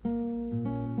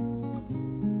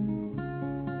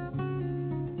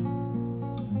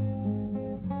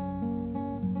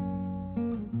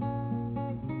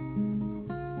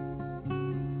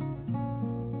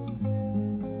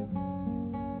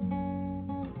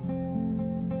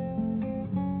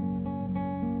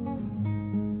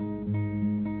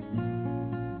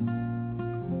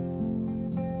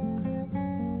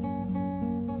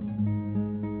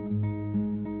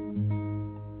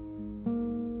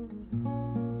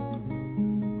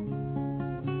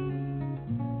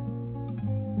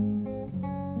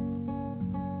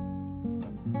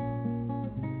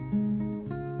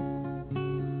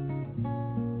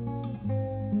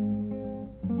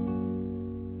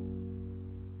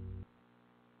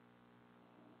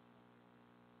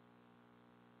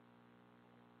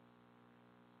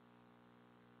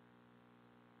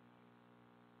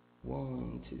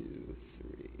 One, two,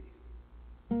 three.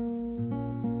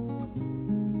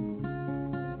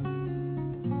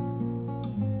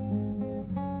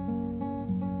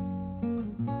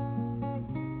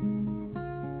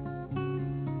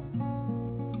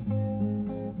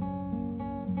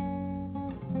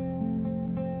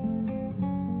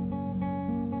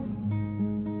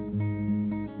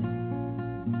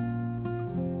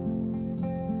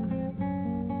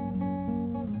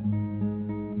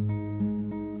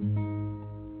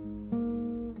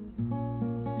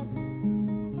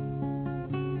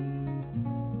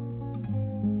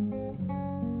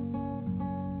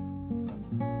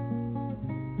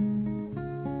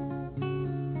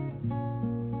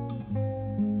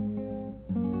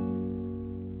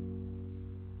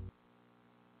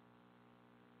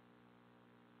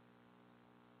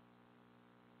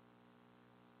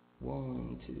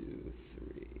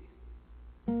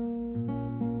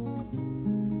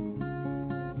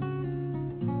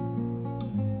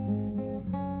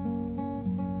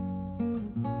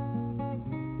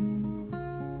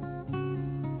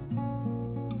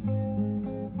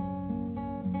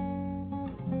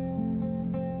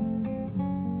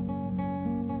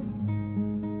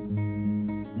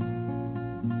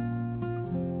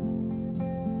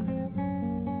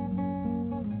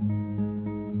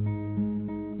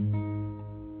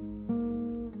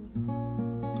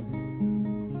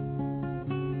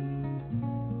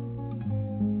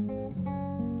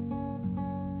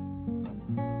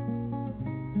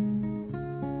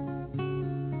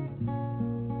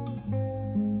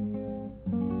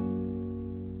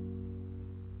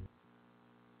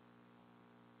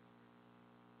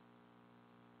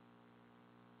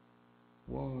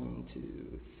 1, 2,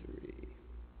 3.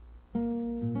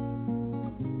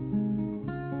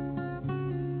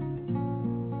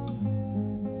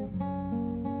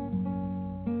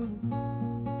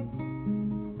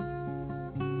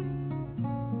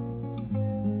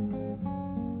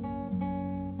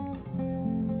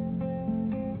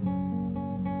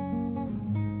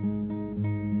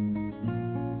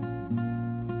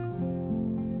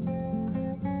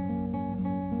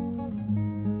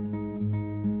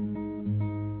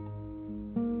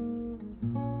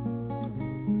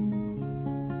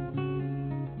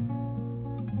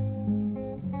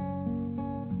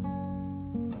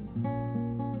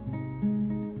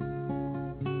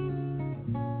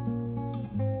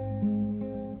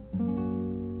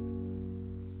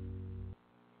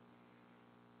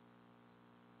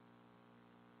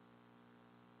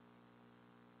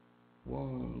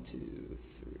 1, 2,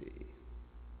 3.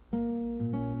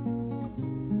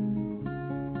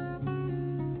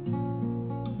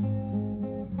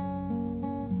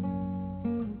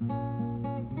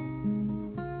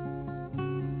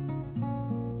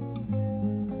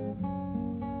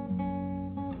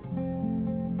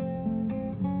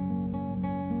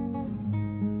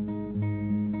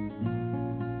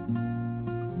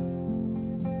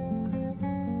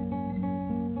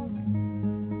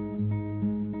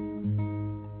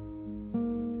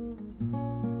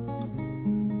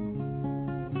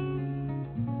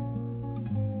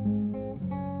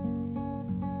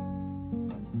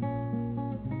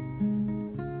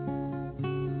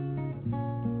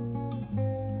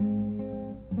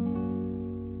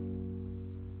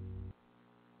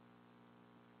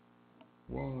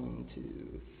 1, 2,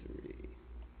 3.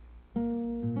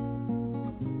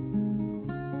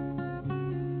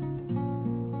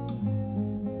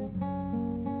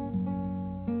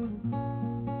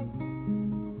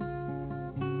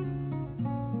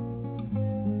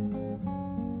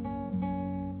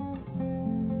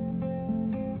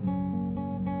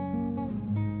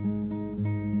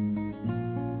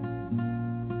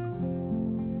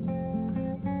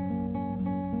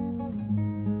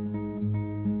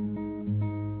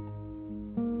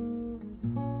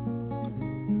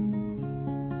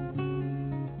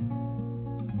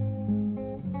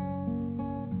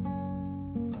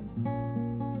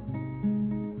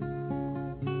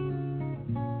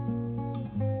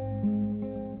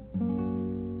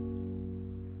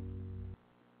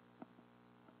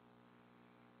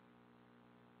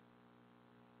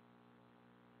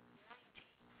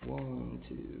 1,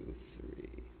 2,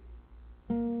 3.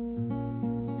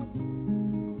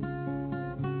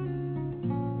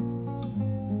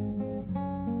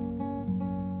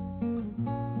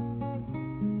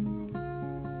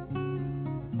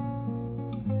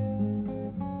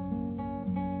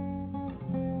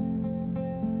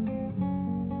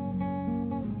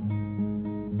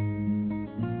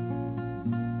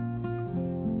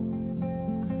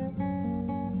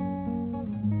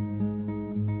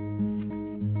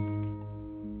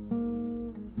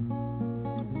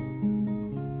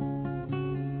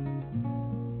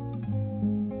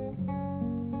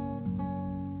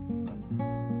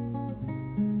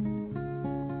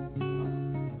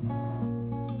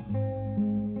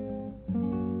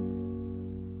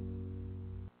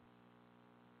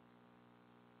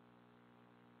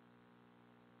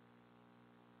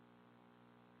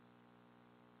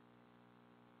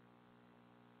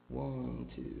 1,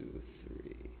 2,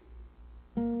 3.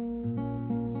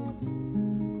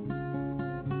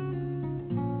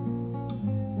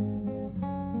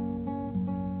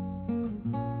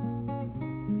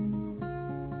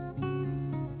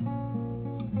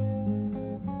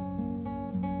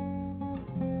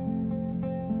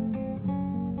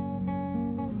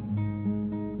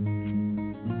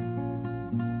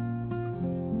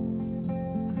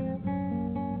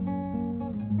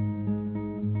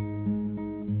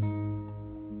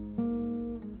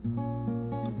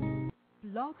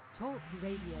 Blog Talk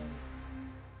Radio.